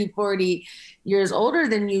 30, 40 years older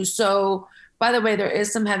than you. So, by the way, there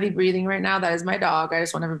is some heavy breathing right now. That is my dog. I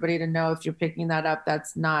just want everybody to know, if you're picking that up,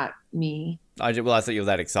 that's not me. I thought you were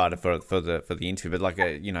that excited for the interview,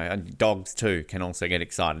 but dogs too can also get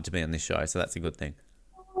excited to be on this show, so that's a good thing.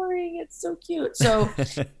 It's so cute. So,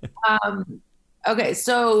 okay,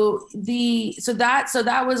 so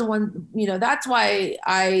that was one. That's why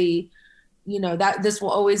that this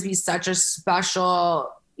will always be such a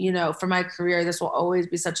special. For my career, this will always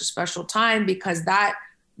be such a special time, because that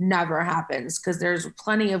never happens, because there's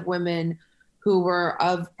plenty of women who were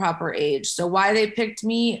of proper age. So why they picked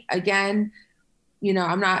me, again,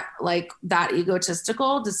 I'm not like that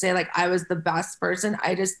egotistical to say like I was the best person.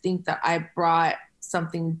 I just think that I brought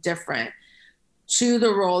something different to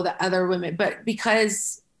the role that other women, but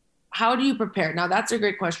because how do you prepare? Now that's a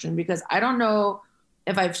great question, because I don't know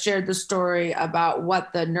if I've shared the story about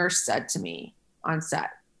what the nurse said to me on set.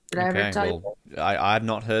 Did I ever tell you? I've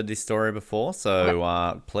not heard this story before,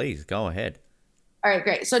 so please go ahead. All right,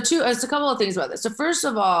 great. So a couple of things about this. So first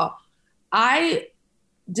of all, I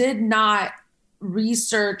did not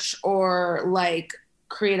research or like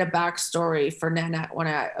create a backstory for Nanette when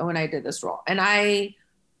I did this role. And I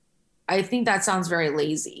think that sounds very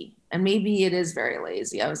lazy, and maybe it is very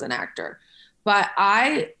lazy. I was an actor, but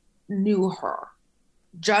I knew her.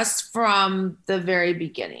 just from the very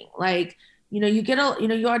beginning. Like,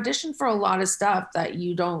 you audition for a lot of stuff that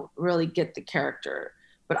you don't really get the character,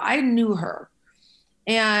 but I knew her.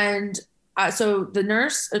 And so the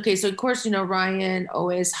nurse, okay, so of course, Ryan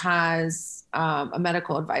always has a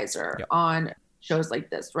medical advisor on shows like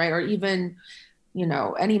this, right? Or even,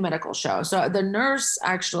 any medical show. So the nurse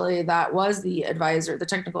actually that was the advisor, the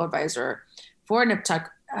technical advisor for Nip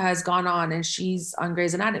Tuck has gone on, and she's on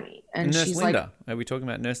Grey's Anatomy. And Nurse she's Linda. Are we talking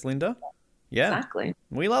about Nurse Linda? Yeah, exactly.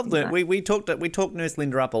 We loved it. We talked Nurse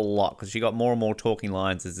Linda up a lot because she got more and more talking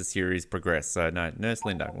lines as the series progressed. So no, Nurse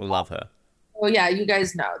Linda, we love her. Well, yeah, you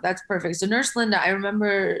guys know that's perfect. So Nurse Linda, I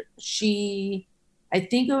remember I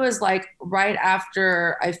think it was like right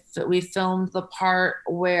after we filmed the part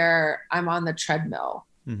where I'm on the treadmill,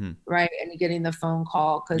 right, and getting the phone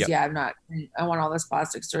call because I want all this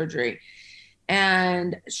plastic surgery.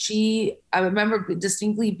 And I remember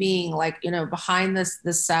distinctly being like, behind this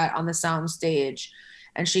set on the sound stage.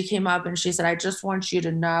 And she came up and she said, I just want you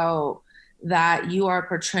to know that you are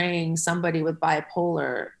portraying somebody with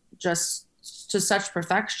bipolar just to such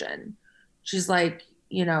perfection. She's like,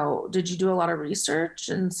 did you do a lot of research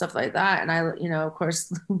and stuff like that? And I, of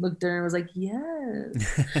course, looked at her and was like,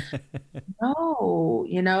 yes, no,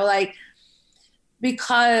 like,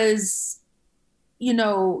 because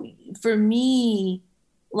for me,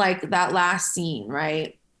 like that last scene,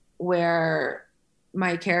 right, where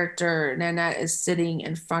my character Nanette is sitting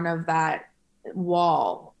in front of that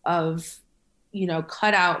wall of,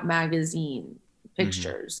 cut out magazine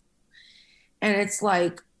pictures. And it's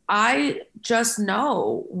like, I just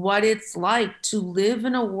know what it's like to live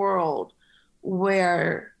in a world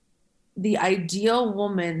where the ideal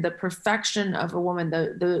woman, the perfection of a woman,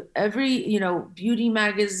 the every, beauty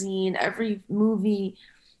magazine, every movie,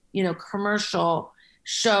 commercial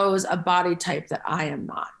shows a body type that I am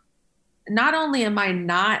not. Not only am I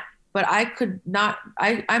not, but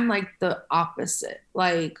I'm like the opposite.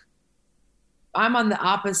 Like I'm on the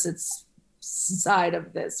opposite side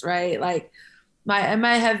of this, right? Like at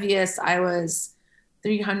my heaviest, I was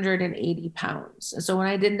 380 pounds. And so when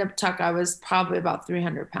I did Nip Tuck, I was probably about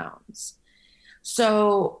 300 pounds.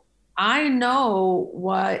 So I know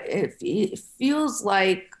what it feels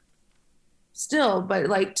like still, but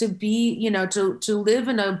like to be, to live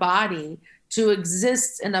in a body, to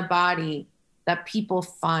exist in a body that people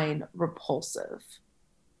find repulsive.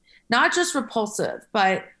 Not just repulsive,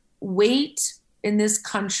 but weight in this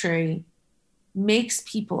country makes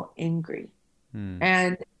people angry.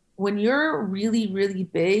 And when you're really, really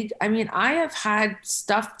big, I mean, I have had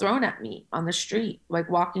stuff thrown at me on the street, like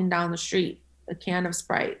walking down the street, a can of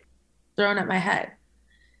Sprite thrown at my head.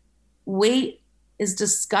 Weight is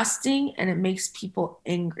disgusting and it makes people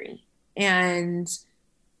angry. And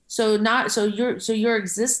so you're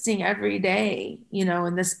existing every day,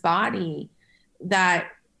 in this body that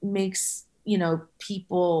makes,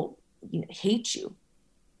 people hate you.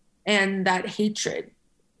 And that hatred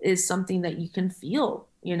is something that you can feel,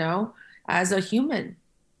 as a human.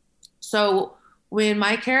 So when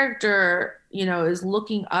my character, is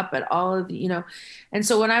looking up at all of the, and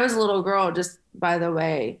so when I was a little girl, just by the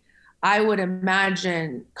way, I would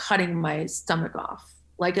imagine cutting my stomach off.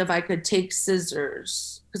 Like if I could take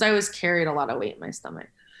scissors, because I always carried a lot of weight in my stomach.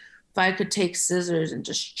 If I could take scissors and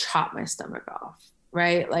just chop my stomach off,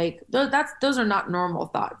 right? Like those are not normal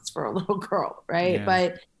thoughts for a little girl, right? Yeah.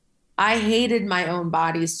 But I hated my own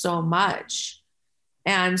body so much.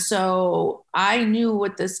 And so I knew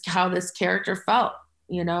how this character felt,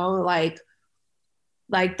 like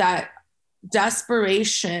that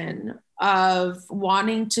desperation of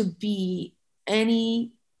wanting to be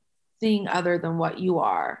anything other than what you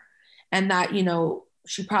are. And that,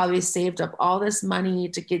 she probably saved up all this money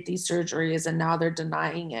to get these surgeries and now they're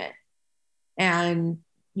denying it. And,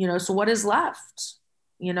 so what is left?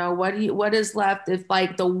 What is left if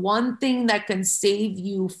like the one thing that can save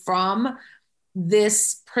you from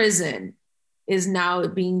this prison is now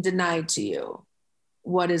being denied to you?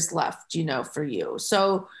 What is left, for you?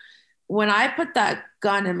 So when I put that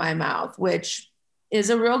gun in my mouth, which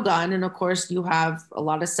is a real gun, and of course you have a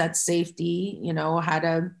lot of set safety, had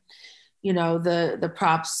a, the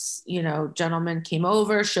props, gentleman came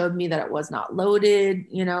over, showed me that it was not loaded,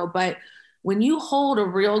 but when you hold a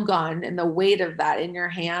real gun and the weight of that in your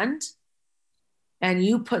hand and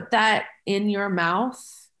you put that in your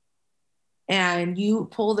mouth and you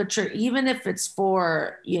pull the trigger, even if it's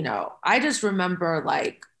for, I just remember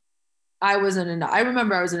like I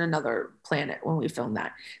remember I was in another planet when we filmed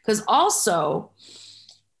that. Because also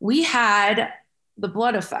we had the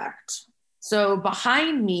blood effect. So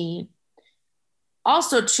behind me,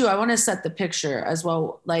 also too, I want to set the picture as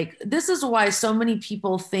well. Like, this is why so many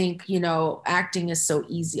people think, acting is so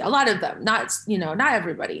easy. A lot of them, not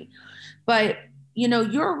everybody, but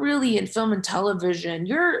you're really in film and television.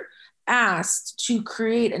 You're asked to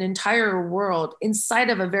create an entire world inside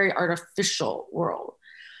of a very artificial world.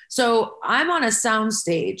 So I'm on a sound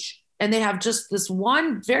stage and they have just this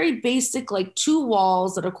one very basic, like 2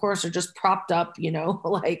 walls that of course are just propped up,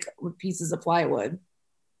 like with pieces of plywood,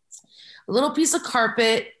 a little piece of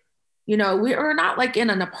carpet. We're not like in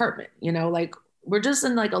an apartment, like we're just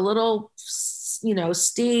in like a little,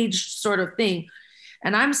 staged sort of thing.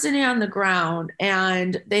 And I'm sitting on the ground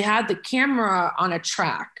and they had the camera on a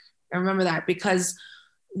track. I remember that because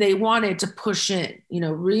they wanted to push in,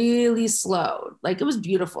 really slow. Like, it was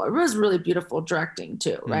beautiful. It was really beautiful directing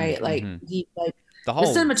too, right? Mm-hmm. The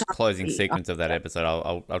whole closing sequence of that episode,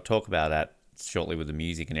 I'll talk about that shortly with the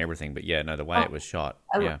music and everything. But yeah, no, the way it was shot,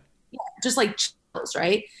 yeah, just like chills,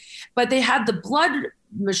 right? But they had the blood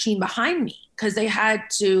machine behind me because they had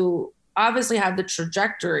to obviously have the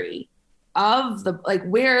trajectory of the, like,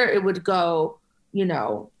 where it would go,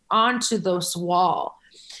 onto this wall.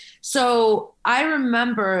 So I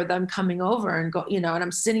remember them coming over and go, and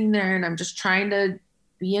I'm sitting there and I'm just trying to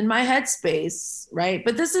be in my headspace, right?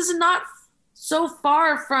 But this is not so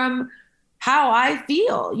far from how I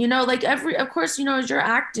feel, like of course, as you're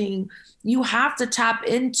acting, you have to tap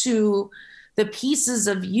into the pieces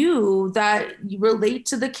of you that relate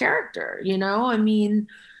to the character, I mean,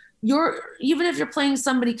 even if you're playing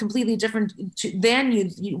somebody completely different than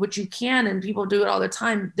you, which you can, and people do it all the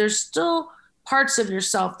time, there's still parts of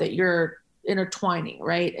yourself that you're intertwining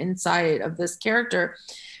right inside of this character.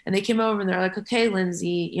 And they came over and they're like, okay,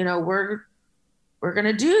 Lindsay, we're going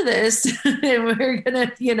to do this and we're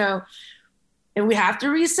going to, and we have to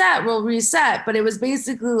reset, we'll reset. But it was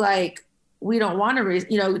basically like, we don't want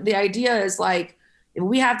to, the idea is like, if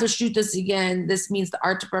we have to shoot this again, this means the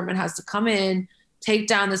art department has to come in, take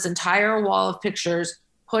down this entire wall of pictures,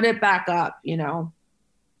 put it back up,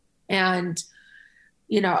 and,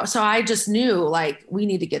 so I just knew, like, we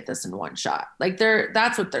need to get this in one shot. Like,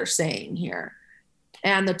 that's what they're saying here.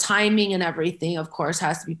 And the timing and everything, of course,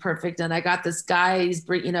 has to be perfect. And I got this guy,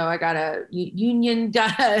 I got a union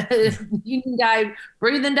guy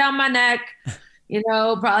breathing down my neck,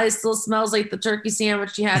 probably still smells like the turkey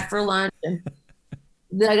sandwich he had for lunch. And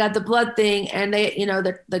I got the blood thing and they,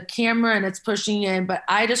 the camera and it's pushing in. But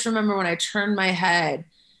I just remember when I turned my head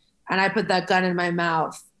and I put that gun in my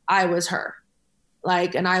mouth, I was her.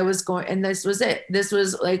 Like, and I was going, and this was it. This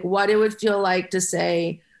was like what it would feel like to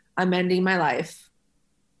say, I'm ending my life.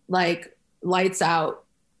 Like, lights out,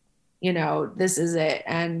 this is it.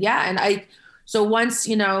 And yeah. And so once,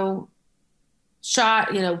 shot,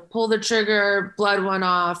 pull the trigger, blood went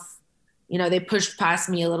off, they pushed past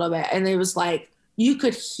me a little bit and it was like, you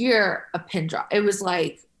could hear a pin drop. It was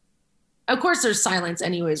like, of course there's silence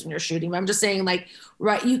anyways when you're shooting, but I'm just saying, like,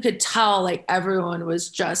 right. You could tell like everyone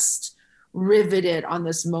was just riveted on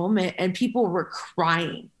this moment and people were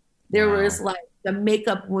crying. There was like, the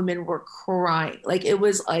makeup women were crying. Like, it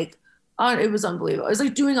was like, it was unbelievable. It was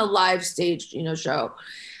like doing a live stage, show.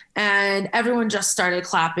 And everyone just started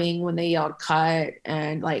clapping when they yelled cut.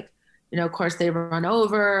 And like, of course they run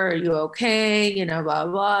over, are you okay? Blah,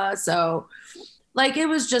 blah. So like, it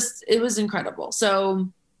was incredible. So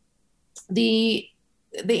the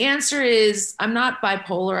answer is, I'm not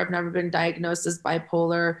bipolar. I've never been diagnosed as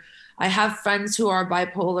bipolar. I have friends who are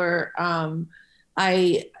bipolar.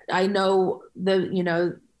 I know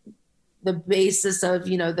the basis of,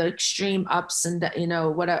 the extreme ups and,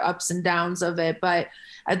 what are ups and downs of it. But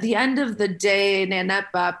at the end of the day,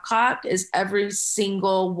 Nanette Babcock is every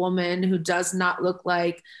single woman who does not look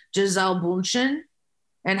like Gisele Bündchen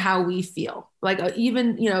and how we feel. Like,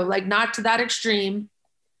 even, like, not to that extreme,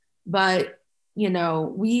 but,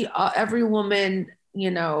 every woman,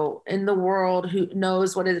 in the world who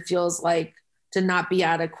knows what it feels like to not be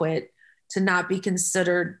adequate, to not be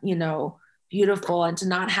considered, beautiful, and to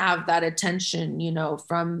not have that attention,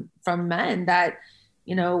 from men that,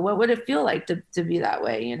 what would it feel like to be that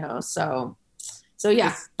way, So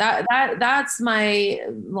yeah, that's my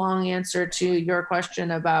long answer to your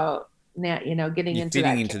question about, getting You're into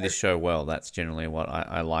fitting into this show well. That's generally what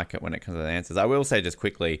I like it when it comes to the answers. I will say just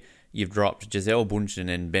quickly, you've dropped Gisele Bündchen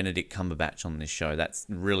and Benedict Cumberbatch on this show. That's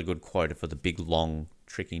a really good quota for the big, long,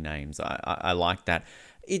 tricky names. I like that.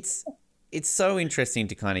 It's so interesting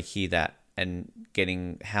to kind of hear that and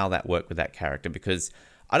getting how that worked with that character, because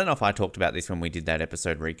I don't know if I talked about this when we did that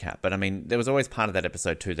episode recap, but I mean, there was always part of that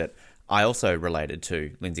episode too that I also related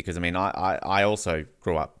to, Lindsay, because I mean, I also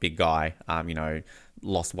grew up big guy,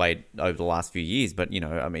 lost weight over the last few years, but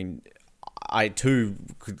I mean, I too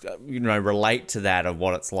could, relate to that, of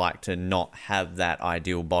what it's like to not have that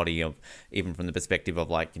ideal body, of even from the perspective of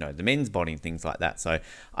like, the men's body and things like that. So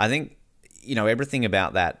I think, everything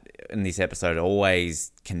about that in this episode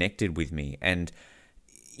always connected with me. And,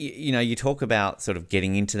 you talk about sort of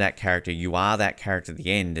getting into that character. You are that character at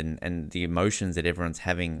the end, and the emotions that everyone's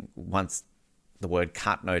having once the word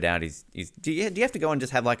cut, no doubt, is do you have to go and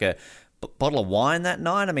just have like a bottle of wine that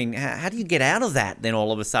night? I mean, how do you get out of that then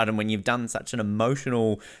all of a sudden when you've done such an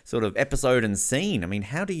emotional sort of episode and scene? I mean,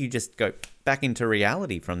 how do you just go back into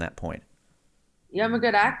reality from that point? Yeah, I'm a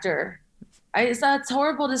good actor. It's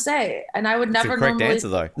horrible to say, and I would never. It's the correct answer,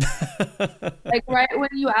 though. Like right when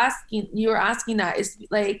you were asking that, it's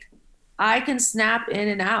like I can snap in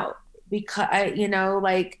and out because okay,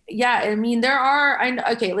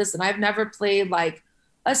 listen, I've never played like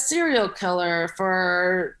a serial killer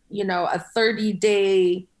for a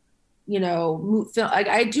 30-day film. Like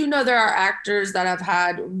I do know there are actors that have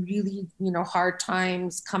had really hard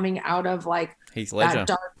times coming out of like Heath Ledger. That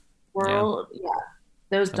dark world. Yeah.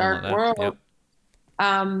 Those Something dark worlds. Yep.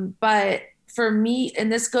 But for me,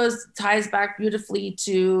 and this ties back beautifully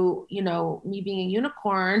to, me being a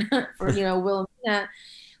unicorn for, Wilhelmina,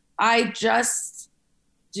 I just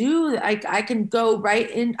I can go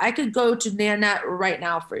right in. I could go to Nanette right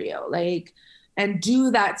now for you, like, and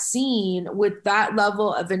do that scene with that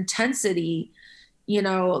level of intensity,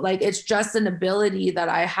 like it's just an ability that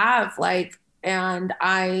I have, like, and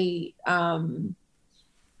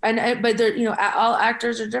but there, all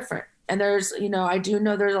actors are different. And there's, I do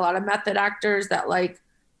know there's a lot of method actors that like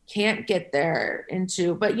can't get there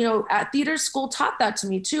into, but at theater school taught that to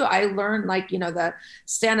me too. I learned like, the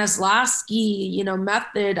Stanislavski,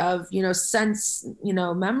 method of, sense,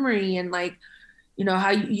 memory, and like, how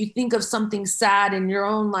you think of something sad in your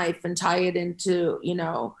own life and tie it into,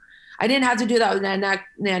 I didn't have to do that with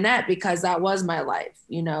Nanette because that was my life,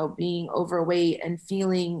 being overweight and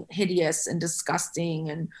feeling hideous and disgusting,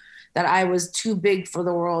 and that I was too big for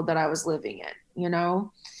the world that I was living in,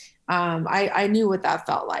 I knew what that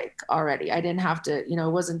felt like already. I didn't have to,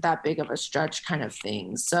 it wasn't that big of a stretch kind of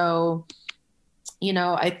thing. So,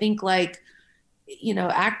 I think like,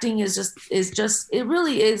 acting is just, it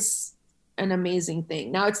really is an amazing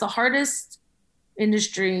thing. Now it's the hardest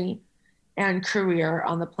industry and career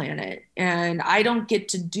on the planet, and I don't get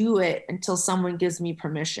to do it until someone gives me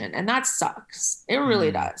permission, and that sucks. It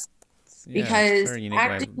really does. Yeah, because it's a very unique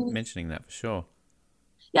acting, way of mentioning that for sure.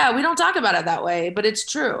 Yeah, we don't talk about it that way, but it's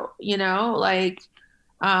true. Like,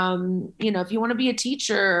 if you want to be a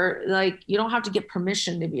teacher, like you don't have to get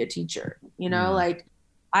permission to be a teacher. Like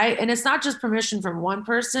and it's not just permission from one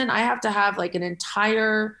person. I have to have like an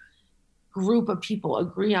entire group of people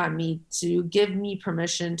agree on me to give me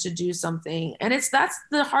permission to do something. And that's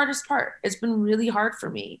the hardest part. It's been really hard for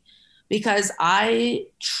me because I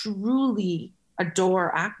truly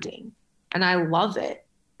adore acting and I love it.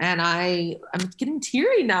 And I'm getting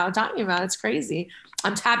teary now talking about it. It's crazy.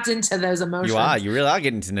 I'm tapped into those emotions. You really are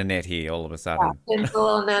getting to Nanette here all of a sudden. Yeah, it's a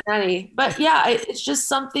little Nanette. But yeah, it's just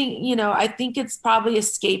something, I think it's probably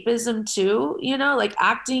escapism too, like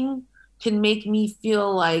acting can make me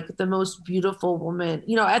feel like the most beautiful woman.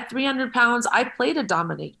 At 300 pounds, I played a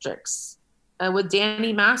dominatrix with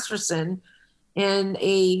Danny Masterson in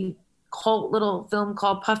a cult little film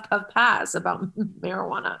called Puff Puff Pass about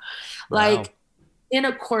marijuana. Like, wow. In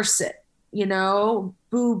a corset,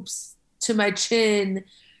 boobs to my chin,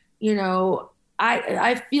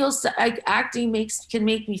 I feel like acting can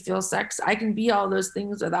make me feel sex. I can be all those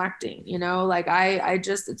things with acting, like I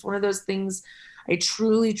just, it's one of those things I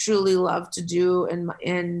truly, truly love to do in my,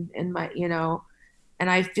 and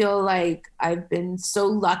I feel like I've been so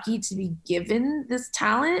lucky to be given this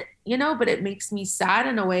talent, but it makes me sad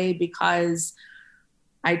in a way because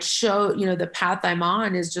I show, the path I'm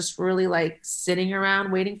on is just really like sitting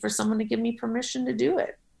around waiting for someone to give me permission to do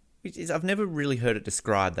it. I've never really heard it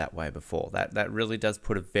described that way before. That really does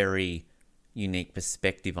put a very unique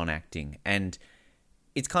perspective on acting. And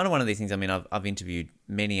it's kind of one of these things. I mean, I've interviewed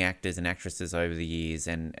many actors and actresses over the years,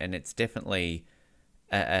 and it's definitely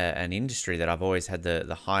an industry that I've always had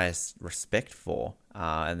the highest respect for,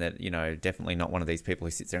 and that definitely not one of these people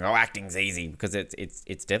who sits there and go, acting's easy, because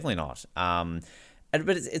it's definitely not.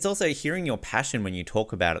 But it's also hearing your passion when you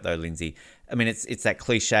talk about it, though, Lindsay. I mean, it's that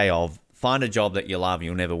cliche of find a job that you love and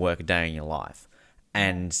you'll never work a day in your life,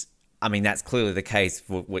 and I mean that's clearly the case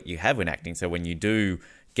for what you have in acting. So when you do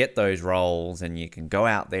get those roles and you can go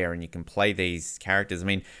out there and you can play these characters. I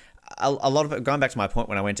mean, a lot of it, going back to my point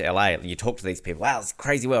when I went to LA, and you talk to these people, wow, it's a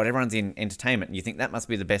crazy world. Everyone's in entertainment. And you think that must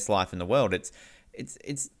be the best life in the world. It's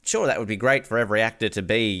sure that would be great for every actor to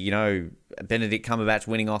be, Benedict Cumberbatch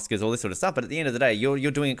winning Oscars, all this sort of stuff. But at the end of the day, you're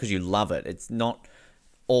doing it because you love it. It's not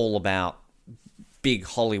all about big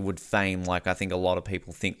Hollywood fame like I think a lot of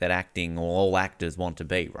people think that acting or all actors want to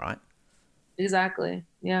be, right? Exactly.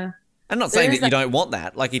 Yeah. I'm not saying that you don't want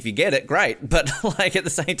that. Like, if you get it, great. But, like, at the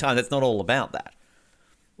same time, it's not all about that.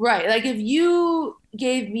 Right. Like, if you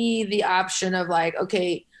gave me the option of, like,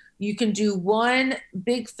 okay, you can do one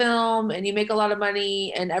big film and you make a lot of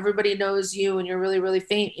money and everybody knows you and you're really, really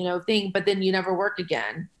famous, but then you never work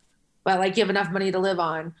again. But, like, you have enough money to live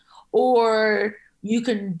on. Or you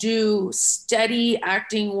can do steady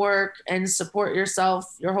acting work and support yourself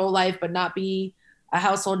your whole life but not be a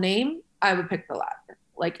household name. I would pick the latter.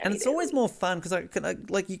 And it's always more fun because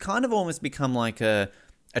you kind of almost become like a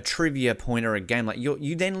trivia point or a game. Like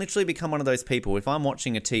you then literally become one of those people. If I'm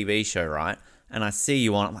watching a TV show, right, and I see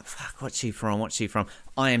you on, I'm like, fuck, what's she from?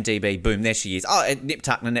 IMDb, boom, there she is. Oh, Nip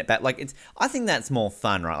Tuck, Nanette Babcock. Like, I think that's more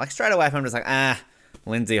fun, right? Like, straight away, if I'm just like,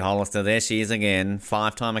 Lindsay Hollister, there she is again,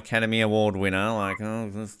 5-time Academy Award winner. Like,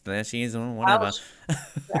 oh, there she is, or whatever.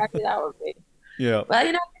 Exactly, that would be. Yeah.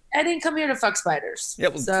 Well, I didn't come here to fuck spiders.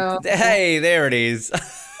 Yep. So hey, there it is.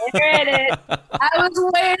 There it is. I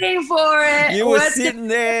was waiting for it. You were sitting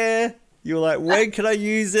there. You were like, when can I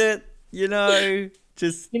use it? They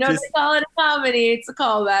call it a comedy. It's a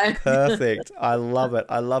callback. Perfect. I love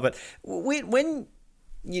it. When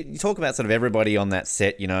you talk about sort of everybody on that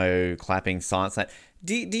set, clapping, silence,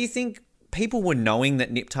 do you think people were knowing that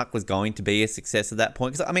Nip Tuck was going to be a success at that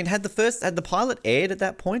point? Because, I mean, had the pilot aired at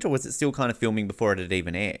that point, or was it still kind of filming before it had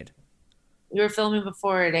even aired? We were filming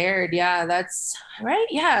before it aired. Yeah, that's right.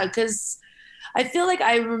 Yeah, because I feel like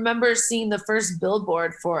I remember seeing the first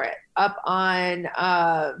billboard for it up on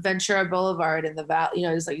Ventura Boulevard in the valley.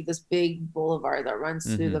 It's like this big boulevard that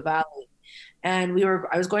runs through the valley. And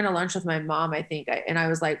I was going to lunch with my mom, I think, and I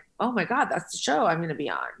was like, oh my God, that's the show I'm going to be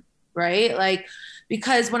on. Right? Like,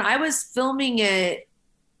 because when I was filming it,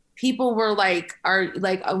 people were like, are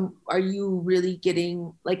you really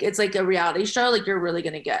getting, like, it's like a reality show, like you're really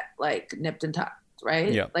going to get like nipped and tucked,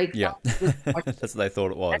 right? Yeah. Like, yeah. That's what they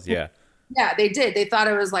thought it was. Yeah. Yeah, they did. They thought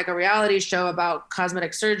it was like a reality show about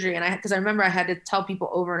cosmetic surgery. And because I remember I had to tell people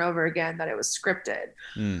over and over again that it was scripted.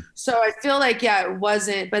 So I feel like, it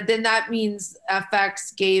wasn't, but then that means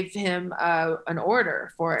FX gave him an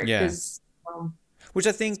order for it. Yeah. Which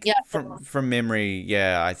I think, from memory,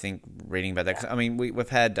 I think reading about that, 'cause, I mean, we've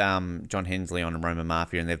had John Hensley on Roma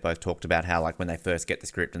Mafia, and they've both talked about how, like, when they first get the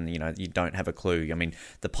script and, you don't have a clue. I mean,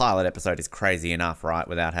 the pilot episode is crazy enough, right,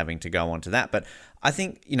 without having to go on to that. But I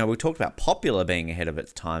think, we talked about Popular being ahead of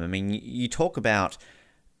its time. I mean, you talk about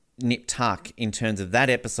Nip Tuck in terms of that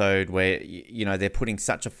episode where, they're putting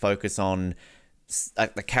such a focus on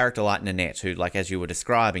the character like Nanette, who, like, as you were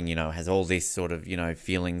describing, has all this sort of,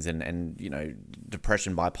 feelings and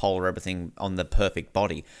depression, bipolar, everything on the perfect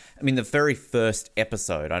body. I mean, the very first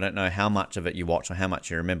episode, I don't know how much of it you watch or how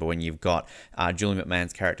much you remember, when you've got Julie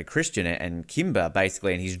McMahon's character Christian and Kimber,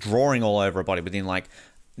 basically, and he's drawing all over a body within, like,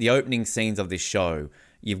 the opening scenes of this show.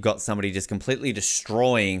 You've got somebody just completely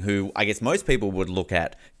destroying, who I guess most people would look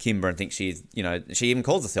at Kimber and think she's, she even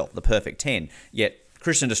calls herself the perfect 10, yet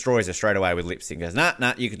Christian destroys her straight away with lipstick and goes,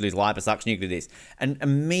 nah, you could do liposuction, you could do this. And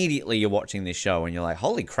immediately you're watching this show and you're like,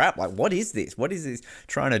 holy crap, like, what is this? What is this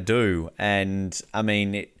trying to do? And, I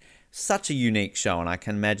mean, such a unique show, and I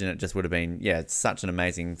can imagine it just would have been, it's such an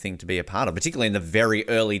amazing thing to be a part of, particularly in the very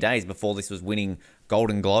early days before this was winning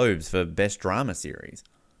Golden Globes for Best Drama Series.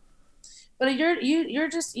 But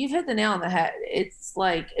you've hit the nail on the head. It's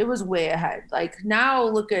like, it was way ahead. Like, now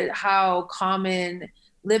look at how common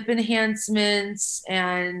lip enhancements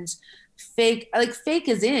and fake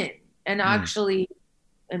is in. And actually,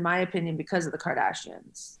 in my opinion, because of the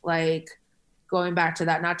Kardashians, like, going back to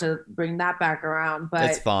that, not to bring that back around, but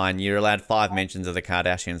it's fine. You're allowed 5 mentions of the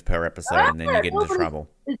Kardashians per episode, and then you get into trouble.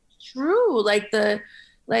 It's true.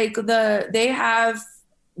 They have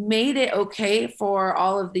made it okay for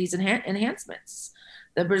all of these enhancements,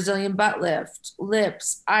 the Brazilian butt lift,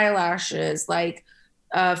 lips, eyelashes, like,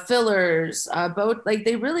 fillers, both, like,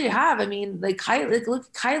 they really have. I mean, like,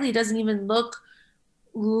 Kylie doesn't even look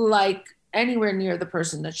like anywhere near the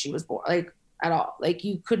person that she was born, like, at all. Like,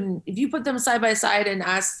 you couldn't, if you put them side by side and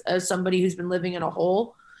ask somebody who's been living in a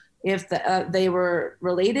hole if they were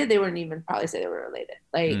related, they wouldn't even probably say they were related.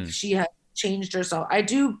 Like, she has changed herself. I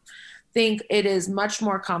do think it is much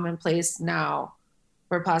more commonplace now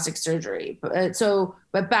for plastic surgery.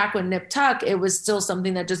 But back when Nip Tuck, it was still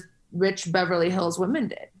something that just rich Beverly Hills women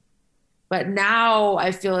did. But now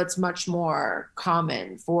I feel it's much more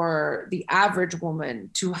common for the average woman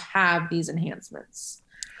to have these enhancements.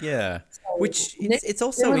 Yeah, So which it's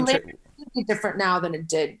also different now than it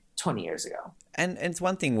did 20 years ago. And it's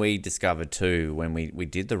one thing we discovered too when we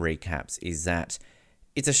did the recaps is that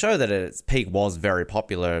it's a show that at its peak was very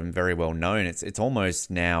popular and very well known. It's almost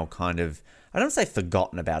now kind of, I don't say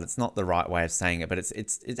forgotten about. It's not the right way of saying it, but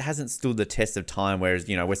it hasn't stood the test of time. Whereas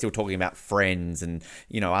we're still talking about Friends and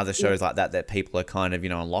other shows like that people are kind of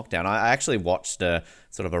on lockdown. I actually watched a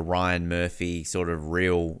sort of a Ryan Murphy sort of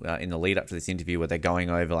reel in the lead up to this interview where they're going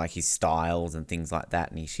over like his styles and things like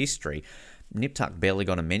that and his history. Nip Tuck barely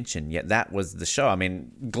got a mention, yet that was the show. I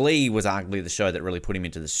mean, Glee was arguably the show that really put him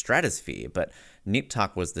into the stratosphere, but Nip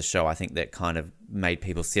Tuck was the show, I think, that kind of made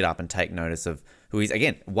people sit up and take notice of who he's,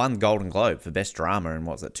 again, won Golden Globe for Best Drama in,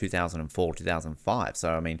 2004, 2005. So,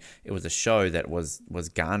 I mean, it was a show that was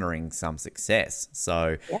garnering some success.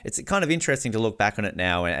 So, It's kind of interesting to look back on it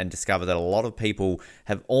now and discover that a lot of people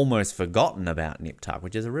have almost forgotten about Nip Tuck,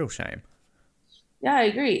 which is a real shame. Yeah, I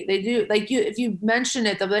agree. They do. Like if you mention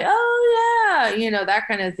it, they'll be like, oh yeah, that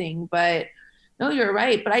kind of thing. But no, you're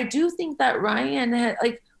right. But I do think that Ryan had,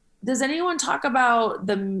 does anyone talk about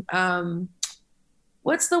the,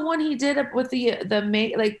 what's the one he did with the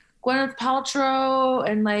Gwyneth Paltrow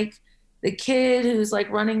and the kid who's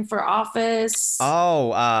running for office?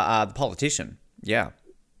 Oh, the politician. Yeah.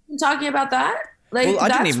 You talking about that? I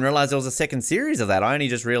didn't even realize there was a second series of that. I only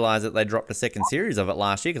just realized that they dropped a second series of it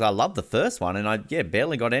last year because I loved the first one and I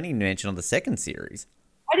barely got any mention of the second series.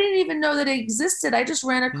 I didn't even know that it existed. I just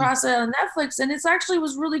ran across it on Netflix and it actually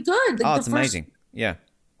was really good. It's amazing. Yeah.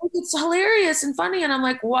 It's hilarious and funny and I'm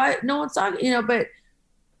like, what? No one's talking, but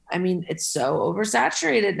I mean, it's so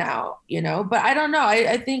oversaturated now, but I don't know.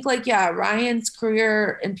 I think Ryan's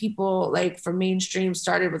career and people for mainstream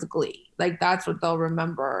started with Glee. That's what they'll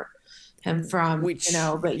remember him from,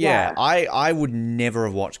 but yeah. I would never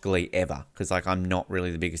have watched Glee ever because I'm not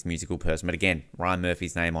really the biggest musical person, but again, Ryan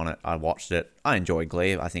Murphy's name on it, I watched it. I enjoyed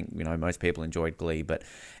Glee. I think most people enjoyed Glee, but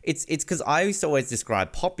it's because I used to always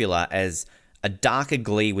describe Popular as a darker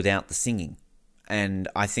Glee without the singing, and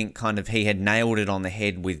I think kind of he had nailed it on the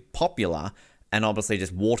head with Popular and obviously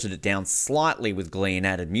just watered it down slightly with Glee and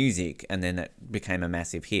added music, and then it became a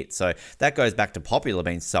massive hit. So that goes back to Popular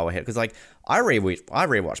being so ahead, because I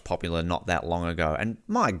rewatched Popular not that long ago, and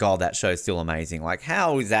my God, that show's still amazing.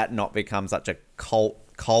 How has that not become such a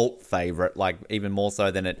cult favorite, even more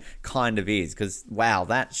so than it kind of is? Because wow,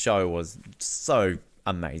 that show was so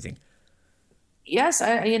amazing. Yes,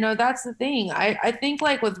 that's the thing. I think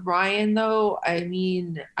with Ryan though, I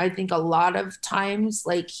mean, I think a lot of times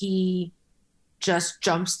he just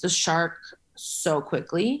jumps the shark so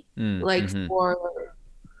quickly. For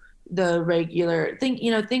the regular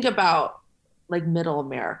think about Middle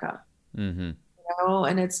America, and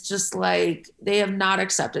it's just they have not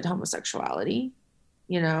accepted homosexuality.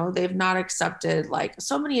 They've not accepted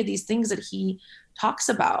so many of these things that he talks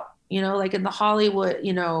about, in the Hollywood,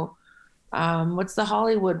 what's the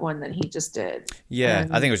Hollywood one that he just did? Yeah.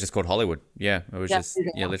 I think it was just called Hollywood. Yeah. It was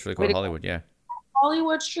literally called Hollywood. Yeah.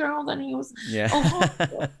 Hollywood show, then he was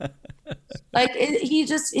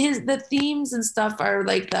the themes and stuff are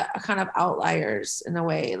the kind of outliers in a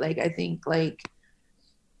way. I think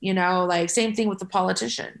same thing with The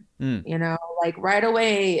Politician. Right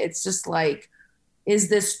away it's just is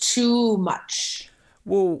this too much?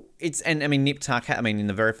 Well, Nip Tuck, in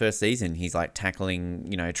the very first season, he's tackling,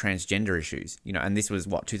 transgender issues, and this was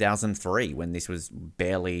 2003 when this was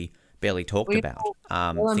barely talked about.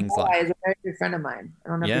 Things is a very good friend of mine. I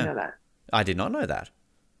don't know if you know that. I did not know that.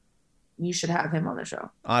 You should have him on the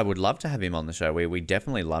show. I would love to have him on the show. We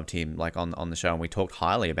definitely loved him on the show, and we talked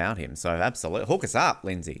highly about him. So absolutely, hook us up,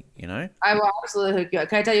 Lindsay. I will absolutely hook you up.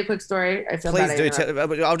 Can I tell you a quick story? I feel Please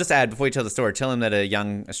do. I'll just add before you tell the story. Tell him that a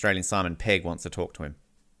young Australian Simon Pegg wants to talk to him.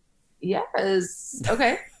 Yes.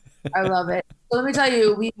 Okay. I love it. So let me tell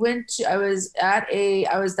you, I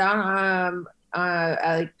was down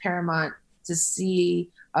at Paramount to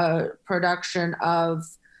see a production of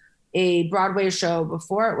a Broadway show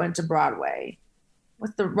before it went to Broadway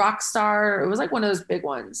with the rock star. It was one of those big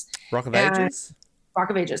ones. Rock of Ages? Rock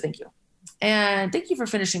of Ages. Thank you. And thank you for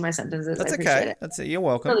finishing my sentences. That's okay. That's it. You're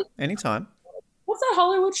welcome. Really. Anytime. What's that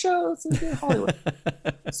Hollywood show? It's Hollywood.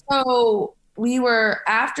 So we were,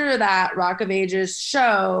 after that Rock of Ages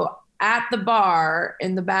show, at the bar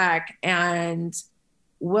in the back, and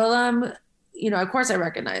Willem, of course I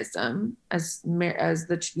recognized him as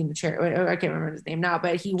the Cherry. I can't remember his name now,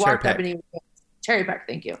 but he walked up and he was Cherry Peck.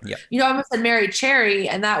 Thank you. Yep. I almost said Mary Cherry,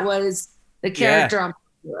 and that was the character on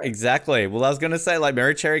Popular. Exactly. Well, I was going to say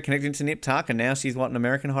Mary Cherry connecting to Nip Tuck, and now she's an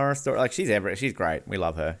American Horror Story. She's great. We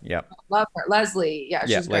love her. Yep. Love her. Leslie. Yeah.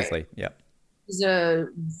 She's great. Leslie. Yep. She's a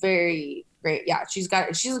very great. Yeah, she's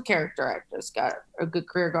a character actress, got a good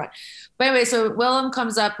career going. But anyway, so Willem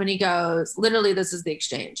comes up and he goes, literally, this is the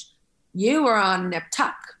exchange. You were on Nip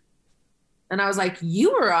Tuck. And I was like,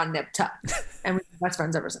 you were on Nip Tuck. And we've been best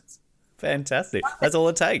friends ever since. Fantastic. That's all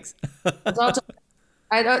it takes. That's all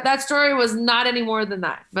that story was not any more than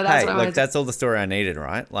that, but that's what I wanted. That's all the story I needed,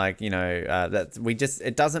 right? Like, you know,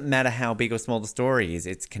 it doesn't matter how big or small the story is.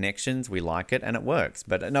 It's connections. We like it and it works.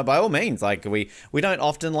 But no, by all means, like we don't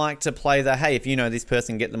often like to play the, hey, if you know this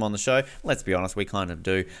person, get them on the show. Let's be honest, we kind of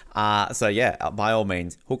do. So yeah, by all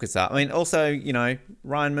means, hook us up. I mean, also, you know,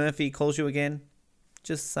 Ryan Murphy calls you again.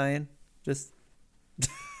 Just saying, just.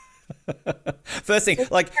 First thing,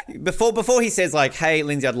 like before he says like, hey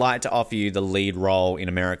Lindsay, I'd like to offer you the lead role in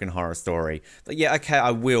American Horror Story. But yeah, okay,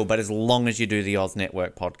 I will, but as long as you do the Oz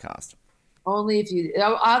Network podcast. Only if you,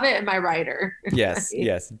 I'll have it in my writer. Yes,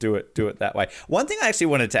 yes, do it that way. One thing I actually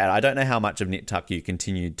wanted to add, I don't know how much of Nip Tuck you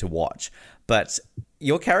continued to watch, but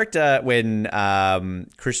your character when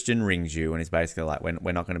Christian rings you and is basically like,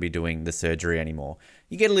 we're not going to be doing the surgery anymore,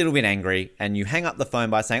 you get a little bit angry and you hang up the phone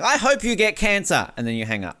by saying, I hope you get cancer, and then you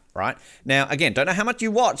hang up, right? Now, again, don't know how much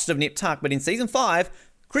you watched of Nip Tuck, but in season 5,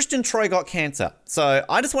 Christian Troy got cancer. So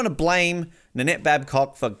I just want to blame Nanette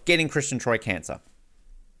Babcock for getting Christian Troy cancer.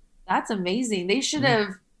 That's amazing. They should have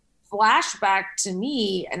flashed back to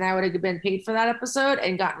me and I would have been paid for that episode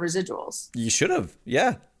and gotten residuals. You should have,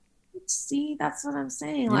 yeah. See, that's what I'm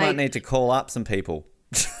saying. You might need to call up some people.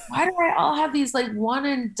 Why do I all have these like one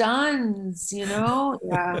and dones, you know?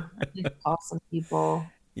 Yeah, I need to call some people.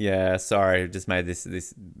 Yeah, sorry, just made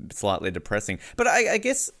this slightly depressing. But I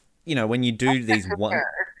guess, you know, when you do these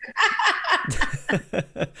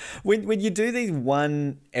when you do these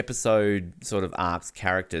one episode sort of arcs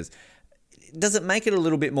characters, does it make it a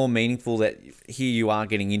little bit more meaningful that here you are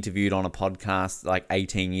getting interviewed on a podcast like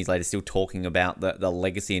 18 years later, still talking about the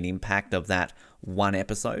legacy and impact of that one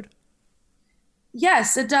episode?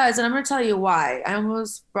 Yes, it does. And I'm going to tell you why. I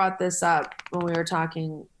almost brought this up when we were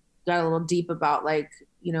talking, got a little deep about like,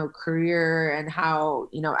 you know, career and how,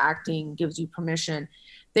 you know, acting gives you permission.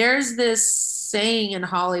 There's this saying in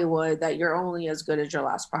Hollywood that you're only as good as your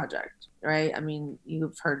last project, right? I mean,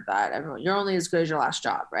 you've heard that. You're only as good as your last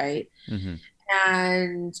job, right? Mm-hmm.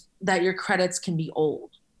 And that your credits can be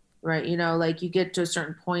old, right? You know, like you get to a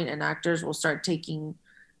certain point and actors will start taking,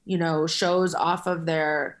 you know, shows off of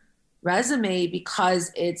their resume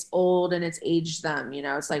because it's old and it's aged them. You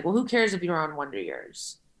know, it's like, well, who cares if you're on Wonder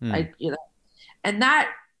Years? Like, you know, and that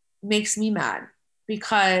makes me mad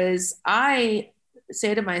because I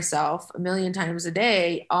say to myself a million times a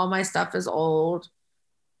day, all my stuff is old,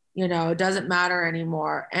 you know, it doesn't matter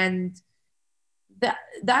anymore. And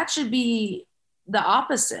that should be the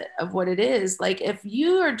opposite of what it is. Like if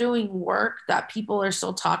you are doing work that people are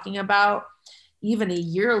still talking about even a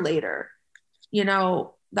year later, you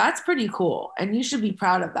know, that's pretty cool. And you should be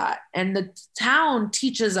proud of that. And the town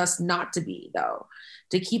teaches us not to be, though,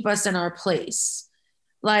 to keep us in our place.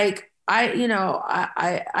 Like I look at, you know,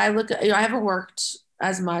 I haven't worked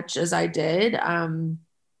as much as I did. I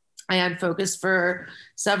had focused for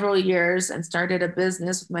several years and started a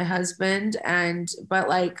business with my husband. But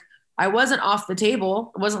like, I wasn't off the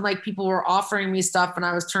table. It wasn't like people were offering me stuff and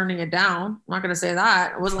I was turning it down. I'm not going to say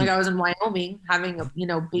that. It wasn't like I was in Wyoming having, you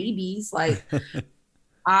know, babies. Like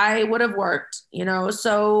I would have worked, you know,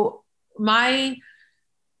 so my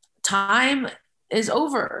time is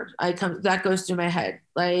over. That goes through my head.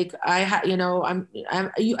 Like you know, am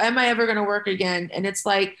I ever going to work again? And it's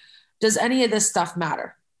like, does any of this stuff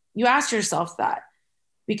matter? You ask yourself that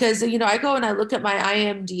because, you know, I go and I look at my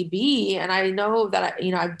IMDb and I know that,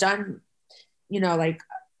 you know, I've done, you know, like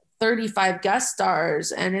 35 guest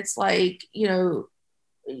stars and it's like, you know,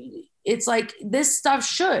 it's like this stuff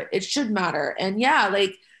should matter. And yeah,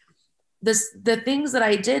 like the things that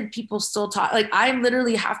I did, people still talk, like I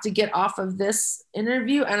literally have to get off of this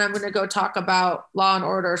interview and I'm going to go talk about Law and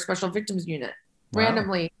Order Special Victims Unit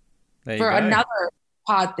randomly for another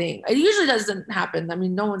pod thing. It usually doesn't happen. I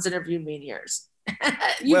mean, no one's interviewed me in years.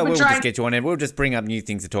 We'll just get you on in. We'll just bring up new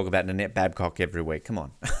things to talk about Nanette Babcock every week. Come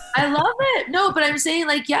on. I love it. No, but I'm saying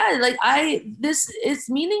like, yeah, like it's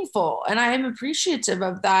meaningful and I am appreciative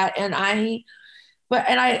of that. And I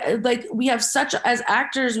like, we have as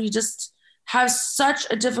actors, we just have such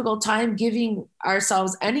a difficult time giving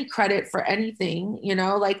ourselves any credit for anything, you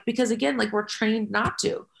know, like, because again, like we're trained not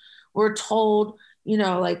to. We're told, you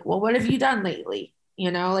know, like, well, what have you done lately?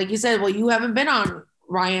 You know, like you said, well, you haven't been on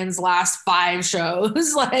Ryan's last 5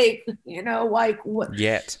 shows, like, you know, like what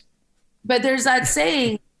yet? But there's that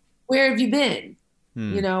saying, where have you been?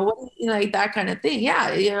 You know, like that kind of thing.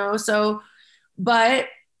 Yeah. You know, so, but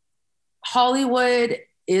Hollywood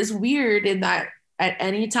is weird in that at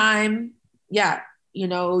any time, yeah,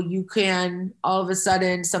 you can all of a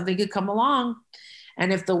sudden something could come along.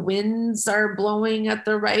 And if the winds are blowing at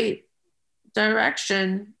the right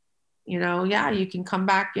direction, yeah, you can come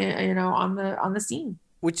back, on the scene.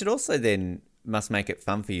 Which it also then must make it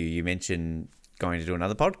fun for you. You mentioned going to do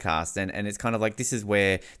another podcast, and it's kind of like this is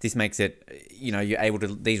where this makes it, you're able to,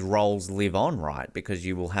 these roles live on, right? Because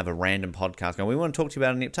you will have a random podcast going, we want to talk to you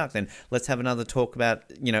about a Nip Tuck, then let's have another talk about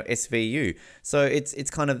SVU. So it's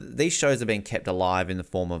kind of, these shows are being kept alive in the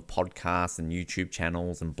form of podcasts and YouTube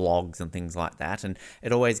channels and blogs and things like that, and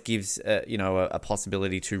it always gives a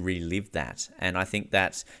possibility to relive that. And I think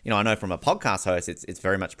that, I know from a podcast host, it's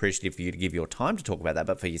very much appreciative for you to give your time to talk about that,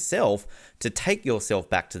 but for yourself to take yourself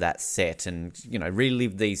back to that set and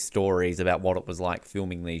relive these stories about what it was like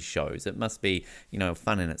filming these shows. It must be,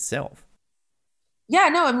 fun in itself. Yeah,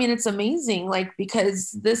 no, I mean, it's amazing. Like,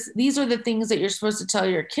 because these are the things that you're supposed to tell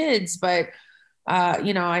your kids, but,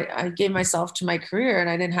 I gave myself to my career and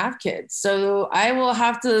I didn't have kids. So I will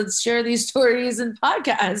have to share these stories in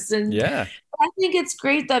podcasts. And yeah, I think it's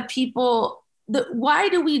great that why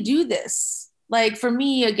do we do this? Like, for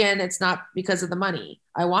me, again, it's not because of the money.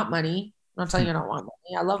 I want money. I'm not telling you I don't want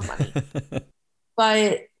money. I love money.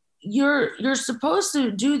 But you're supposed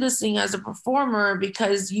to do this thing as a performer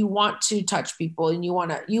because you want to touch people and you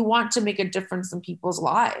want to make a difference in people's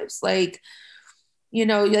lives. Like,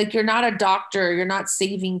 like you're not a doctor, you're not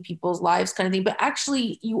saving people's lives kind of thing, but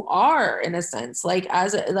actually you are, in a sense, like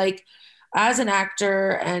as an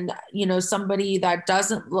actor and, somebody that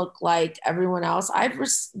doesn't look like everyone else. I've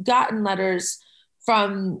gotten letters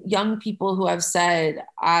from young people who have said,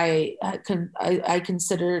 I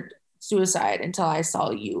considered suicide until I saw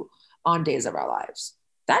you on Days of Our Lives.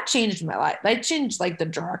 That changed my life. That changed like the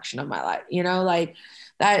direction of my life, like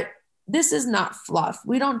that. This is not fluff.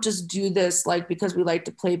 We don't just do this like because we like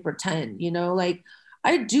to play pretend, like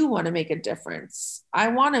I do want to make a difference. I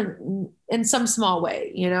want to, in some small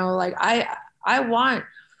way, like I want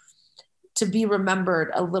to be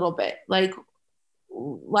remembered a little bit. Like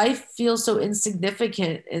life feels so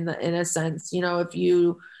insignificant in a sense, if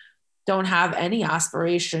you don't have any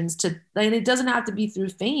aspirations and it doesn't have to be through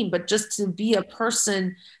fame, but just to be a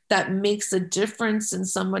person that makes a difference in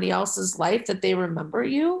somebody else's life, that they remember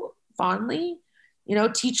you fondly.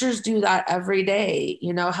 Teachers do that every day,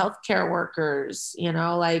 healthcare workers,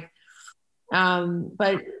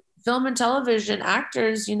 but film and television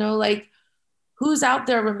actors, like who's out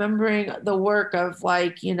there remembering the work of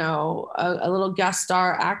like, a little guest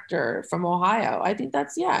star actor from Ohio. I think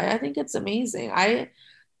I think it's amazing.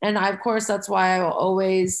 Of course, that's why I will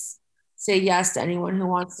always say yes to anyone who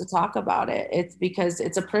wants to talk about it. It's because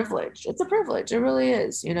it's a privilege. It's a privilege. It really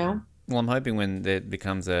is, Well, I'm hoping when there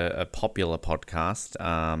becomes a popular podcast,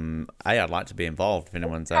 I'd like to be involved if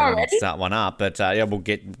anyone's to start one up. But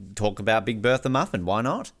we'll talk about Big Bertha Muffin. Why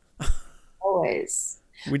not? Always.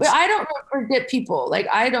 But I don't forget people. Like,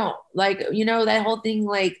 I don't, like, that whole thing,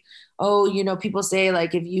 like, oh, people say,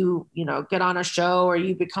 like, if you, get on a show or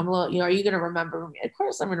you become a little, are you going to remember me? Of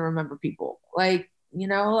course I'm going to remember people. Like,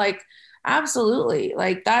 like, absolutely.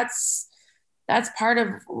 Like, that's part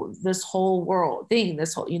of this whole world thing.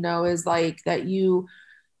 This whole, is like that you,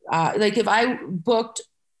 like if I booked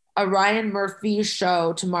a Ryan Murphy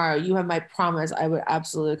show tomorrow, you have my promise, I would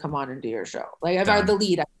absolutely come on and do your show. Like if I were the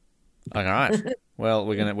lead. All right. Well,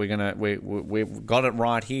 we've got it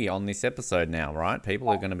right here on this episode now, right? People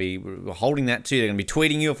are going to be holding that too. They're going to be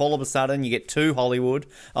tweeting you if all of a sudden you get to Hollywood.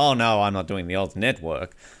 Oh no, I'm not doing the Oz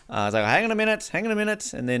Network. So hang on a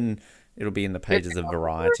minute, and then it'll be in the pages of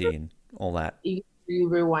Variety and all that. You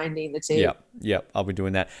rewinding the tape. Yep. I'll be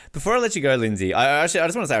doing that. Before I let you go, Lindsay, I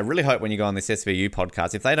just want to say I really hope when you go on this SVU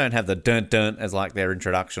podcast, if they don't have the dun as like their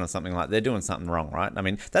introduction or something like that, they're doing something wrong, right? I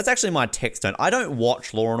mean, that's actually my text tone. I don't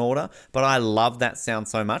watch Law and Order, but I love that sound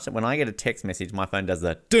so much that when I get a text message, my phone does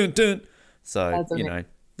the dun. So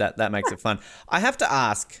that makes it fun. I have to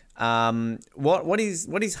ask, what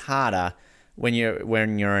is harder when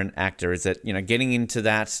you're an actor? Is it, getting into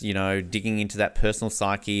that, digging into that personal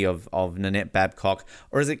psyche of Nanette Babcock,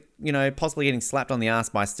 or is it, possibly getting slapped on the ass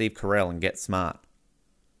by Steve Carrell and Get Smart?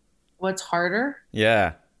 What's harder?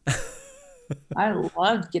 Yeah. I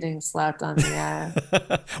loved getting slapped on the ass.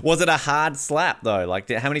 Was it a hard slap though?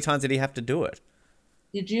 Like, how many times did he have to do it?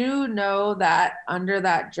 Did you know that under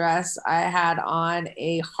that dress, I had on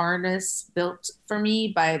a harness built for me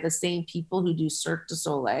by the same people who do Cirque du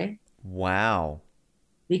Soleil? Wow.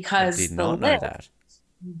 Because I did not know that.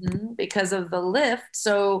 Because of the lift.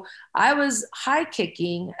 So I was high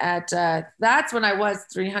kicking at, that's when I was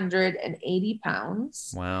 380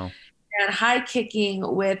 pounds. Wow. And high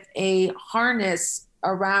kicking with a harness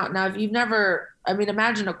around. Now, if you've never, I mean,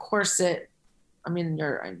 imagine a corset. I mean,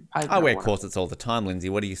 I wear corsets all the time, Lindsay.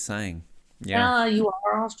 What are you saying? Yeah. You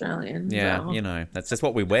are Australian. Yeah, so. that's just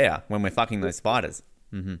what we wear when we're fucking those spiders.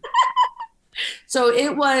 Mm-hmm. So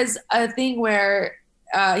it was a thing where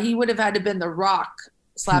he would have had to been the Rock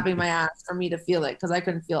slapping my ass for me to feel it, because I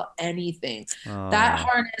couldn't feel anything. Oh. That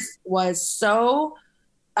harness was so,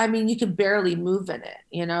 I mean, you could barely move in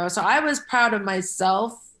it, So I was proud of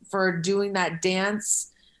myself for doing that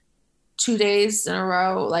dance 2 days in a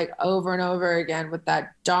row, like over and over again with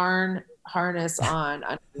that darn harness on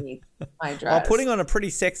underneath my dress. While putting on a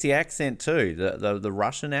pretty sexy accent too, the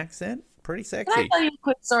Russian accent, pretty sexy. Can I tell you a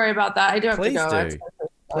quick story about that? I do have to go.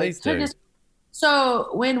 Please do. So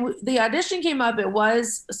when the audition came up, it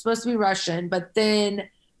was supposed to be Russian, but then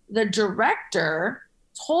the director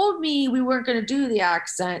told me we weren't going to do the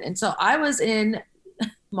accent until I was in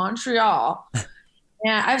Montreal.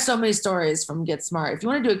 And I have so many stories from Get Smart. If you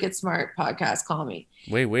want to do a Get Smart podcast, call me.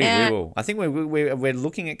 We will. I think we're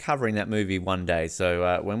looking at covering that movie one day.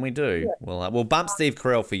 So when we do, we'll bump Steve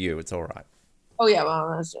Carrell for you. It's all right. Oh yeah,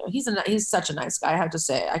 well he's such a nice guy. I have to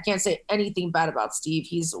say, I can't say anything bad about Steve.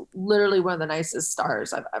 He's literally one of the nicest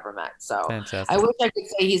stars I've ever met. So fantastic. I wish I could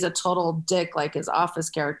say he's a total dick like his Office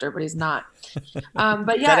character, but he's not.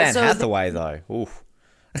 But yeah, Anne Hathaway though. Oof.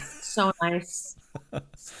 So nice.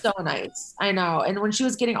 So nice. I know. And when she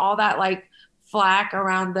was getting all that like flack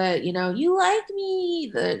around the, you like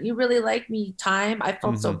me, you really like me time, I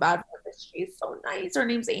felt so bad for her. She's so nice. Her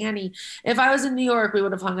name's Annie. If I was in New York, we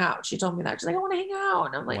would have hung out. She told me that. She's like, I want to hang out.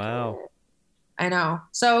 And I'm like, wow. I know.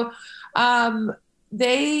 So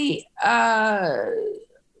they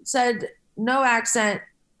said no accent.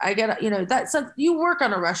 I get, that. So you work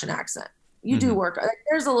on a Russian accent. You do work.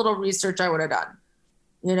 There's a little research I would have done,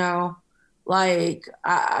 like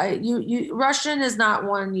Russian is not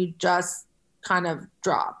one you just kind of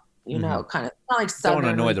drop, kind of not like Southern. Don't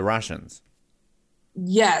want to annoy the Russians.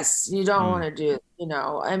 Yes, you don't want to do,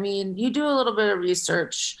 I mean, you do a little bit of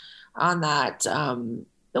research on that,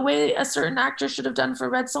 the way a certain actor should have done for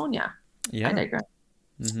Red Sonja. Yeah. I digress.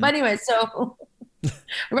 But anyway, so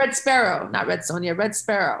Red Sparrow, not Red Sonja, Red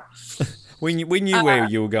Sparrow. We knew where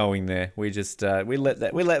you were going there. We just we let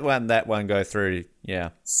that one go through.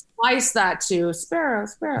 Yeah. Slice that too. Sparrow.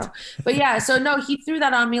 But yeah, so no, he threw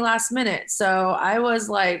that on me last minute. So I was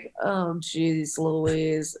like, oh geez,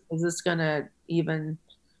 Louise, is this gonna even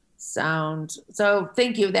sound? So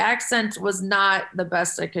thank you. The accent was not the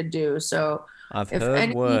best I could do. So I've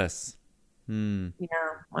heard worse. Yeah.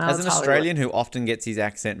 Well, as an Australian who often gets his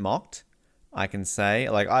accent mocked, I can say,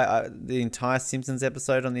 like, I the entire Simpsons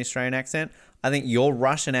episode on the Australian accent, I think your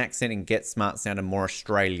Russian accent in Get Smart sounded more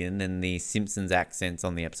Australian than the Simpsons accents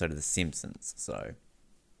on the episode of The Simpsons. So,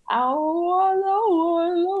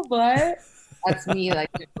 oh, but that's me, like,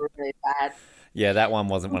 really bad. Yeah, that one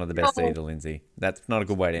wasn't one of the best either, Lindsay. That's not a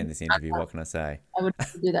good way to end this interview. What can I say? I would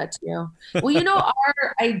do that to you. Well,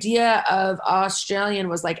 our idea of Australian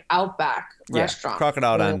was like Outback restaurant.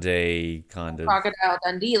 Crocodile Dundee, kind of. Crocodile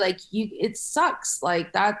Dundee, like it sucks.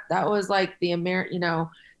 Like that was like the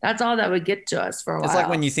that's all that would get to us for a while. It's like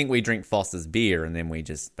when you think we drink Foster's beer and then we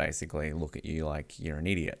just basically look at you like you're an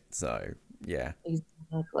idiot. So, yeah.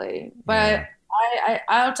 Exactly. But yeah.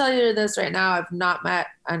 I'll tell you this right now. I've not met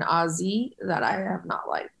an Aussie that I have not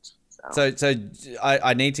liked. So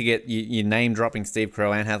I need to get you name dropping Steve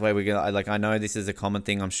Carrell, Anne Hathaway. I know this is a common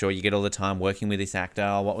thing. I'm sure you get all the time working with this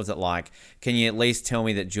actor. What was it like? Can you at least tell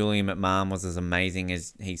me that Julian McMahon was as amazing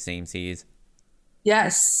as he seems he is?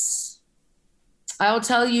 Yes. I'll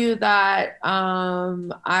tell you that I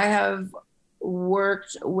have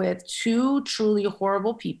worked with two truly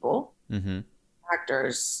horrible people,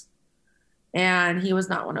 actors. And he was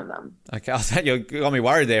not one of them. Okay, you got me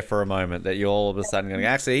worried there for a moment that you're all of a sudden going,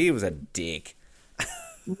 actually, he was a dick.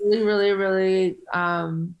 Really, really, really,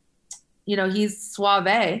 he's suave.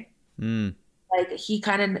 Like, he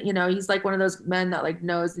kind of, he's like one of those men that, like,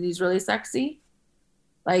 knows that he's really sexy.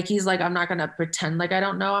 Like, he's like, I'm not going to pretend like I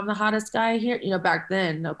don't know I'm the hottest guy here. Back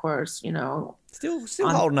then, of course, Still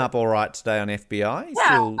holding up all right today on FBI. He's yeah,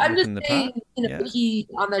 still I'm just saying, he,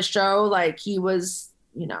 on the show, like, he was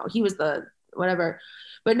the whatever,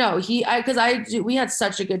 but no, we had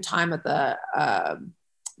such a good time at the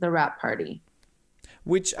wrap party,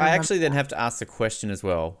 which I actually then have to ask the question as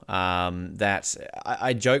well, that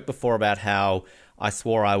I joked before about how I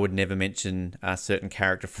swore I would never mention a certain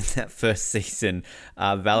character from that first season,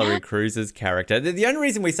 Valerie Cruz's character. The only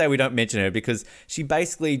reason we say we don't mention her because she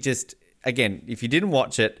basically just again, if you didn't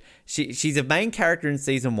watch it, she's a main character in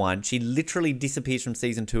season 1. She literally disappears from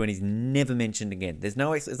season 2 and is never mentioned again. There's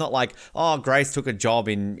no, it's not like, oh, Grace took a job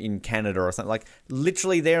in Canada or something. Like,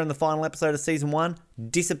 literally there in the final episode of season 1,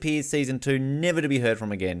 disappears season 2, never to be heard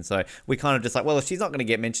from again. So we kind of just like, well, if she's not going to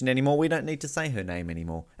get mentioned anymore, we don't need to say her name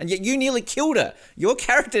anymore. And yet you nearly killed her. Your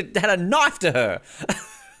character had a knife to her.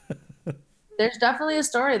 There's definitely a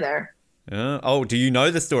story there. Do you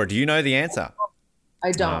know the story? Do you know the answer?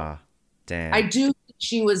 I don't. Damn. I do think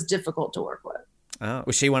she was difficult to work with.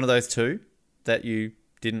 Was she one of those two that you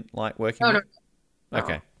didn't like working with? No.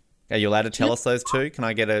 Okay. Are you allowed to tell us those two? Can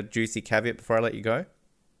I get a juicy caveat before I let you go?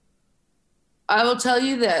 I will tell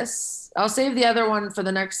you this. I'll save the other one for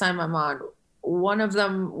the next time I'm on. One of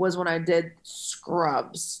them was when I did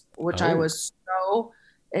Scrubs, which I was so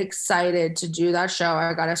excited to do that show.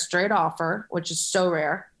 I got a straight offer, which is so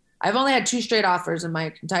rare. I've only had 2 straight offers in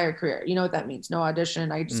my entire career. You know what that means? No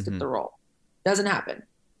audition. I just get the role. Doesn't happen.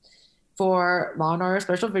 For Law and Order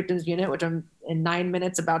Special Victims Unit, which I'm in 9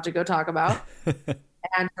 minutes about to go talk about,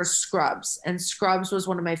 and for Scrubs. And Scrubs was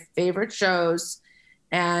one of my favorite shows.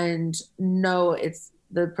 And no, it's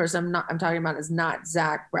the person I'm talking about is not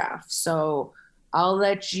Zach Braff. So I'll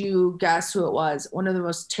let you guess who it was. One of the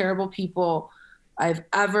most terrible people I've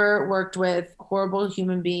ever worked with, horrible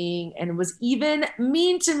human being, and was even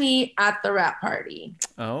mean to me at the rap party.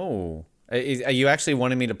 Oh. Are you actually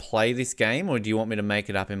wanting me to play this game, or do you want me to make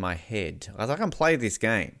it up in my head? I can play this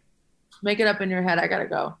game. Make it up in your head. I gotta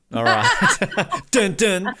go. All right. Dun,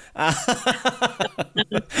 dun. That's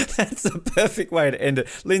the perfect way to end it.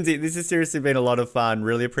 Lindsay, this has seriously been a lot of fun.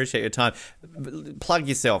 Really appreciate your time. Plug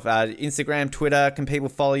yourself. Instagram, Twitter. Can people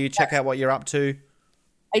follow you? Check out what you're up to.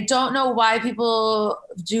 I don't know why people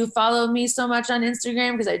do follow me so much on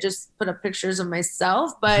Instagram, because I just put up pictures of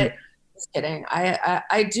myself, but just kidding. I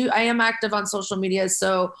am active on social media.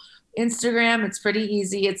 So Instagram, it's pretty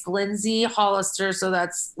easy. It's Lindsay Hollister. So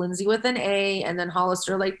that's Lindsay with an A, and then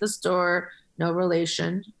Hollister like the store, no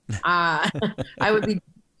relation. I would be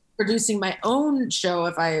producing my own show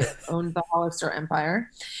if I owned the Hollister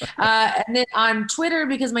empire. And then on Twitter,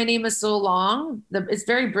 because my name is so long, it's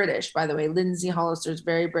very British, by the way. Lindsay Hollister is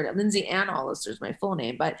very British. Lindsay Ann Hollister is my full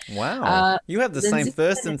name. But wow. You have the same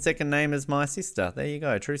first and second name as my sister. There you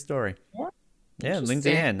go. True story. Yeah,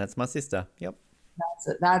 Lindsay Ann. That's my sister. Yep.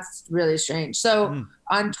 That's really strange. So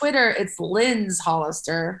on Twitter, it's Linds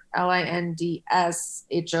Hollister,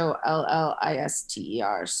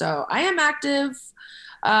 LindsHollister. So I am active.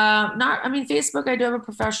 Facebook, I do have a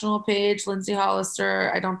professional page, Lindsay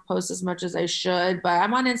Hollister. I don't post as much as I should, but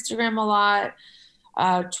I'm on Instagram a lot,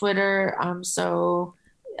 Twitter.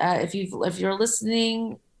 If you're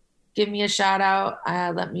listening, give me a shout out.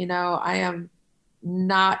 Let me know. I am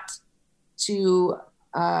not too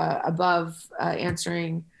above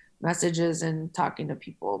answering messages and talking to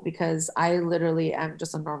people, because I literally am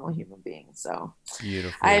just a normal human being. So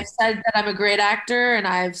beautiful. I've said that I'm a great actor, and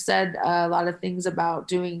I've said a lot of things about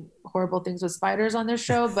doing horrible things with spiders on this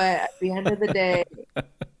show, but at the end of the day,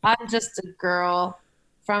 I'm just a girl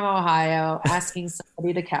from Ohio asking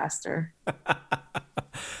somebody to cast her.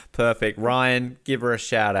 Perfect. Ryan, give her a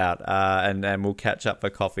shout out, and we'll catch up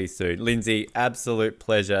for coffee soon. Lindsay, absolute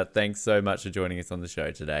pleasure. Thanks so much for joining us on the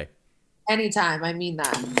show today. Anytime. I mean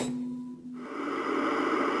that.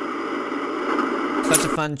 Such a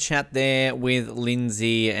fun chat there with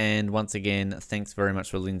Lindsay, and once again, thanks very much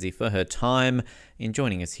for Lindsay for her time in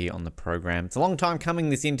joining us here on the program. It's a long time coming,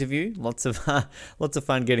 this interview. Lots of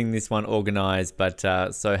fun getting this one organised, but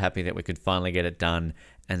so happy that we could finally get it done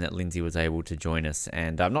and that Lindsay was able to join us.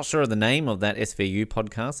 And I'm not sure of the name of that SVU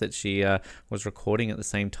podcast that she was recording at the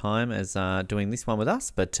same time as doing this one with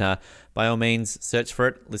us, but by all means, search for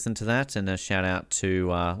it, listen to that, and a shout out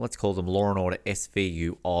to, let's call them Law and Order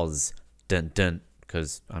SVU Oz. Dun dun.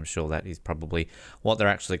 Because I'm sure that is probably what they're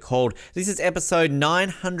actually called. This is episode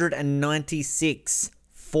 996,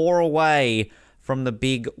 4 away from the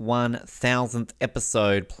big 1000th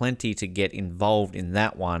episode. Plenty to get involved in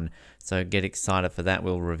that one, so get excited for that.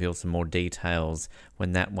 We'll reveal some more details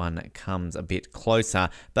when that one comes a bit closer.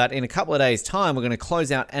 But in a couple of days' time, we're going to close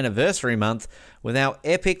out anniversary month with our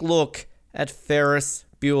epic look at Ferris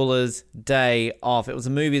Bueller's Day Off. It was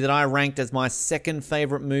a movie that I ranked as my second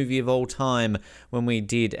favorite movie of all time when we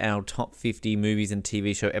did our top 50 movies and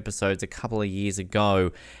TV show episodes a couple of years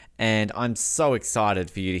ago. And I'm so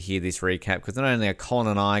excited for you to hear this recap, because not only are Colin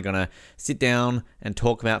and I going to sit down and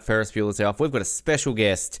talk about Ferris Bueller's Day Off, we've got a special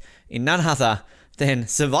guest in none other than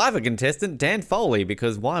Survivor contestant Dan Foley,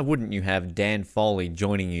 because why wouldn't you have Dan Foley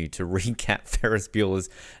joining you to recap Ferris Bueller's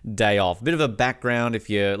Day Off? A bit of a background if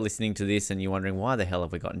you're listening to this and you're wondering why the hell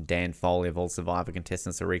have we gotten Dan Foley of all Survivor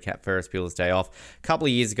contestants to recap Ferris Bueller's Day Off. A couple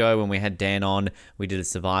of years ago when we had Dan on, we did a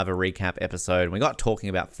Survivor recap episode and we got talking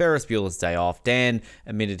about Ferris Bueller's Day Off. Dan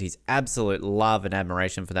admitted his absolute love and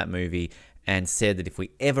admiration for that movie and said that if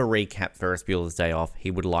we ever recap Ferris Bueller's Day Off,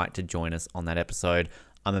 he would like to join us on that episode.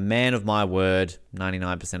 I'm a man of my word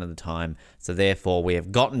 99% of the time, so therefore we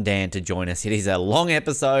have gotten Dan to join us. It is a long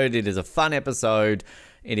episode, it is a fun episode,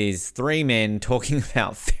 it is three men talking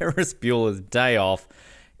about Ferris Bueller's Day Off.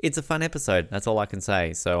 It's a fun episode, that's all I can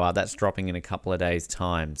say. So that's dropping in a couple of days'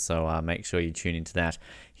 time, so make sure you tune into that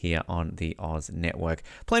here on the Oz Network.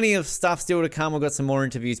 Plenty of stuff still to come. We've got some more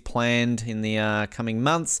interviews planned in the coming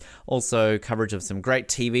months. Also, coverage of some great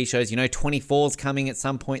TV shows. You know, 24's coming at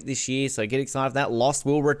some point this year, so get excited for that. Lost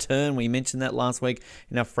will return. We mentioned that last week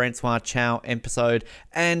in our Francois Chow episode.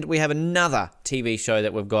 And we have another TV show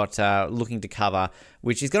that we've got looking to cover,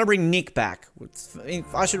 which is going to bring Nick back.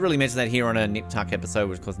 I should really mention that here on a Nip Tuck episode,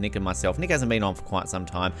 which was Nick and myself. Nick hasn't been on for quite some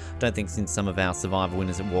time. I don't think since some of our Survivor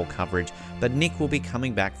Winners at War coverage. But Nick will be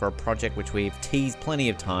coming back for a project which we've teased plenty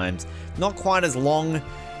of times. Not quite as long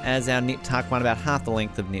as our Nip Tuck one, about half the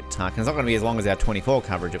length of Nip Tuck. And it's not going to be as long as our 24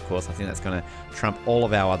 coverage, of course. I think that's going to trump all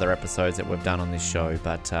of our other episodes that we've done on this show.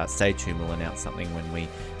 But stay tuned, we'll announce something when we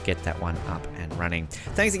get that one up and running.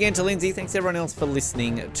 Thanks again to Lindsay. Thanks everyone else for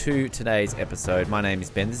listening to today's episode. My name is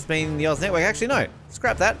Ben. This has been the Oz Network. Actually, no,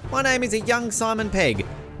 scrap that. My name is a young Simon Pegg.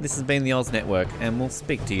 This has been the Oz Network, and we'll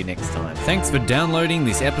speak to you next time. Thanks for downloading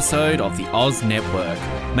this episode of the Oz Network.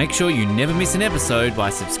 Make sure you never miss an episode by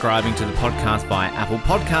subscribing to the podcast via Apple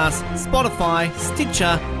Podcasts, Spotify,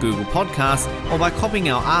 Stitcher, Google Podcasts, or by copying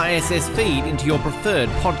our RSS feed into your preferred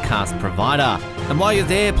podcast provider. And while you're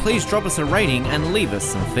there, please drop us a rating and leave us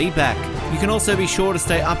some feedback. You can also be sure to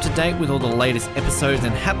stay up to date with all the latest episodes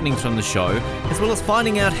and happenings from the show, as well as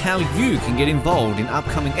finding out how you can get involved in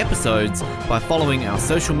upcoming episodes by following our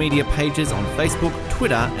social media pages on Facebook,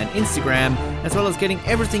 Twitter, and Instagram, as well as getting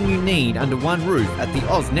everything you need under one roof at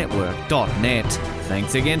theoznetwork.net.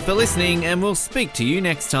 Thanks again for listening, and we'll speak to you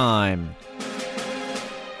next time.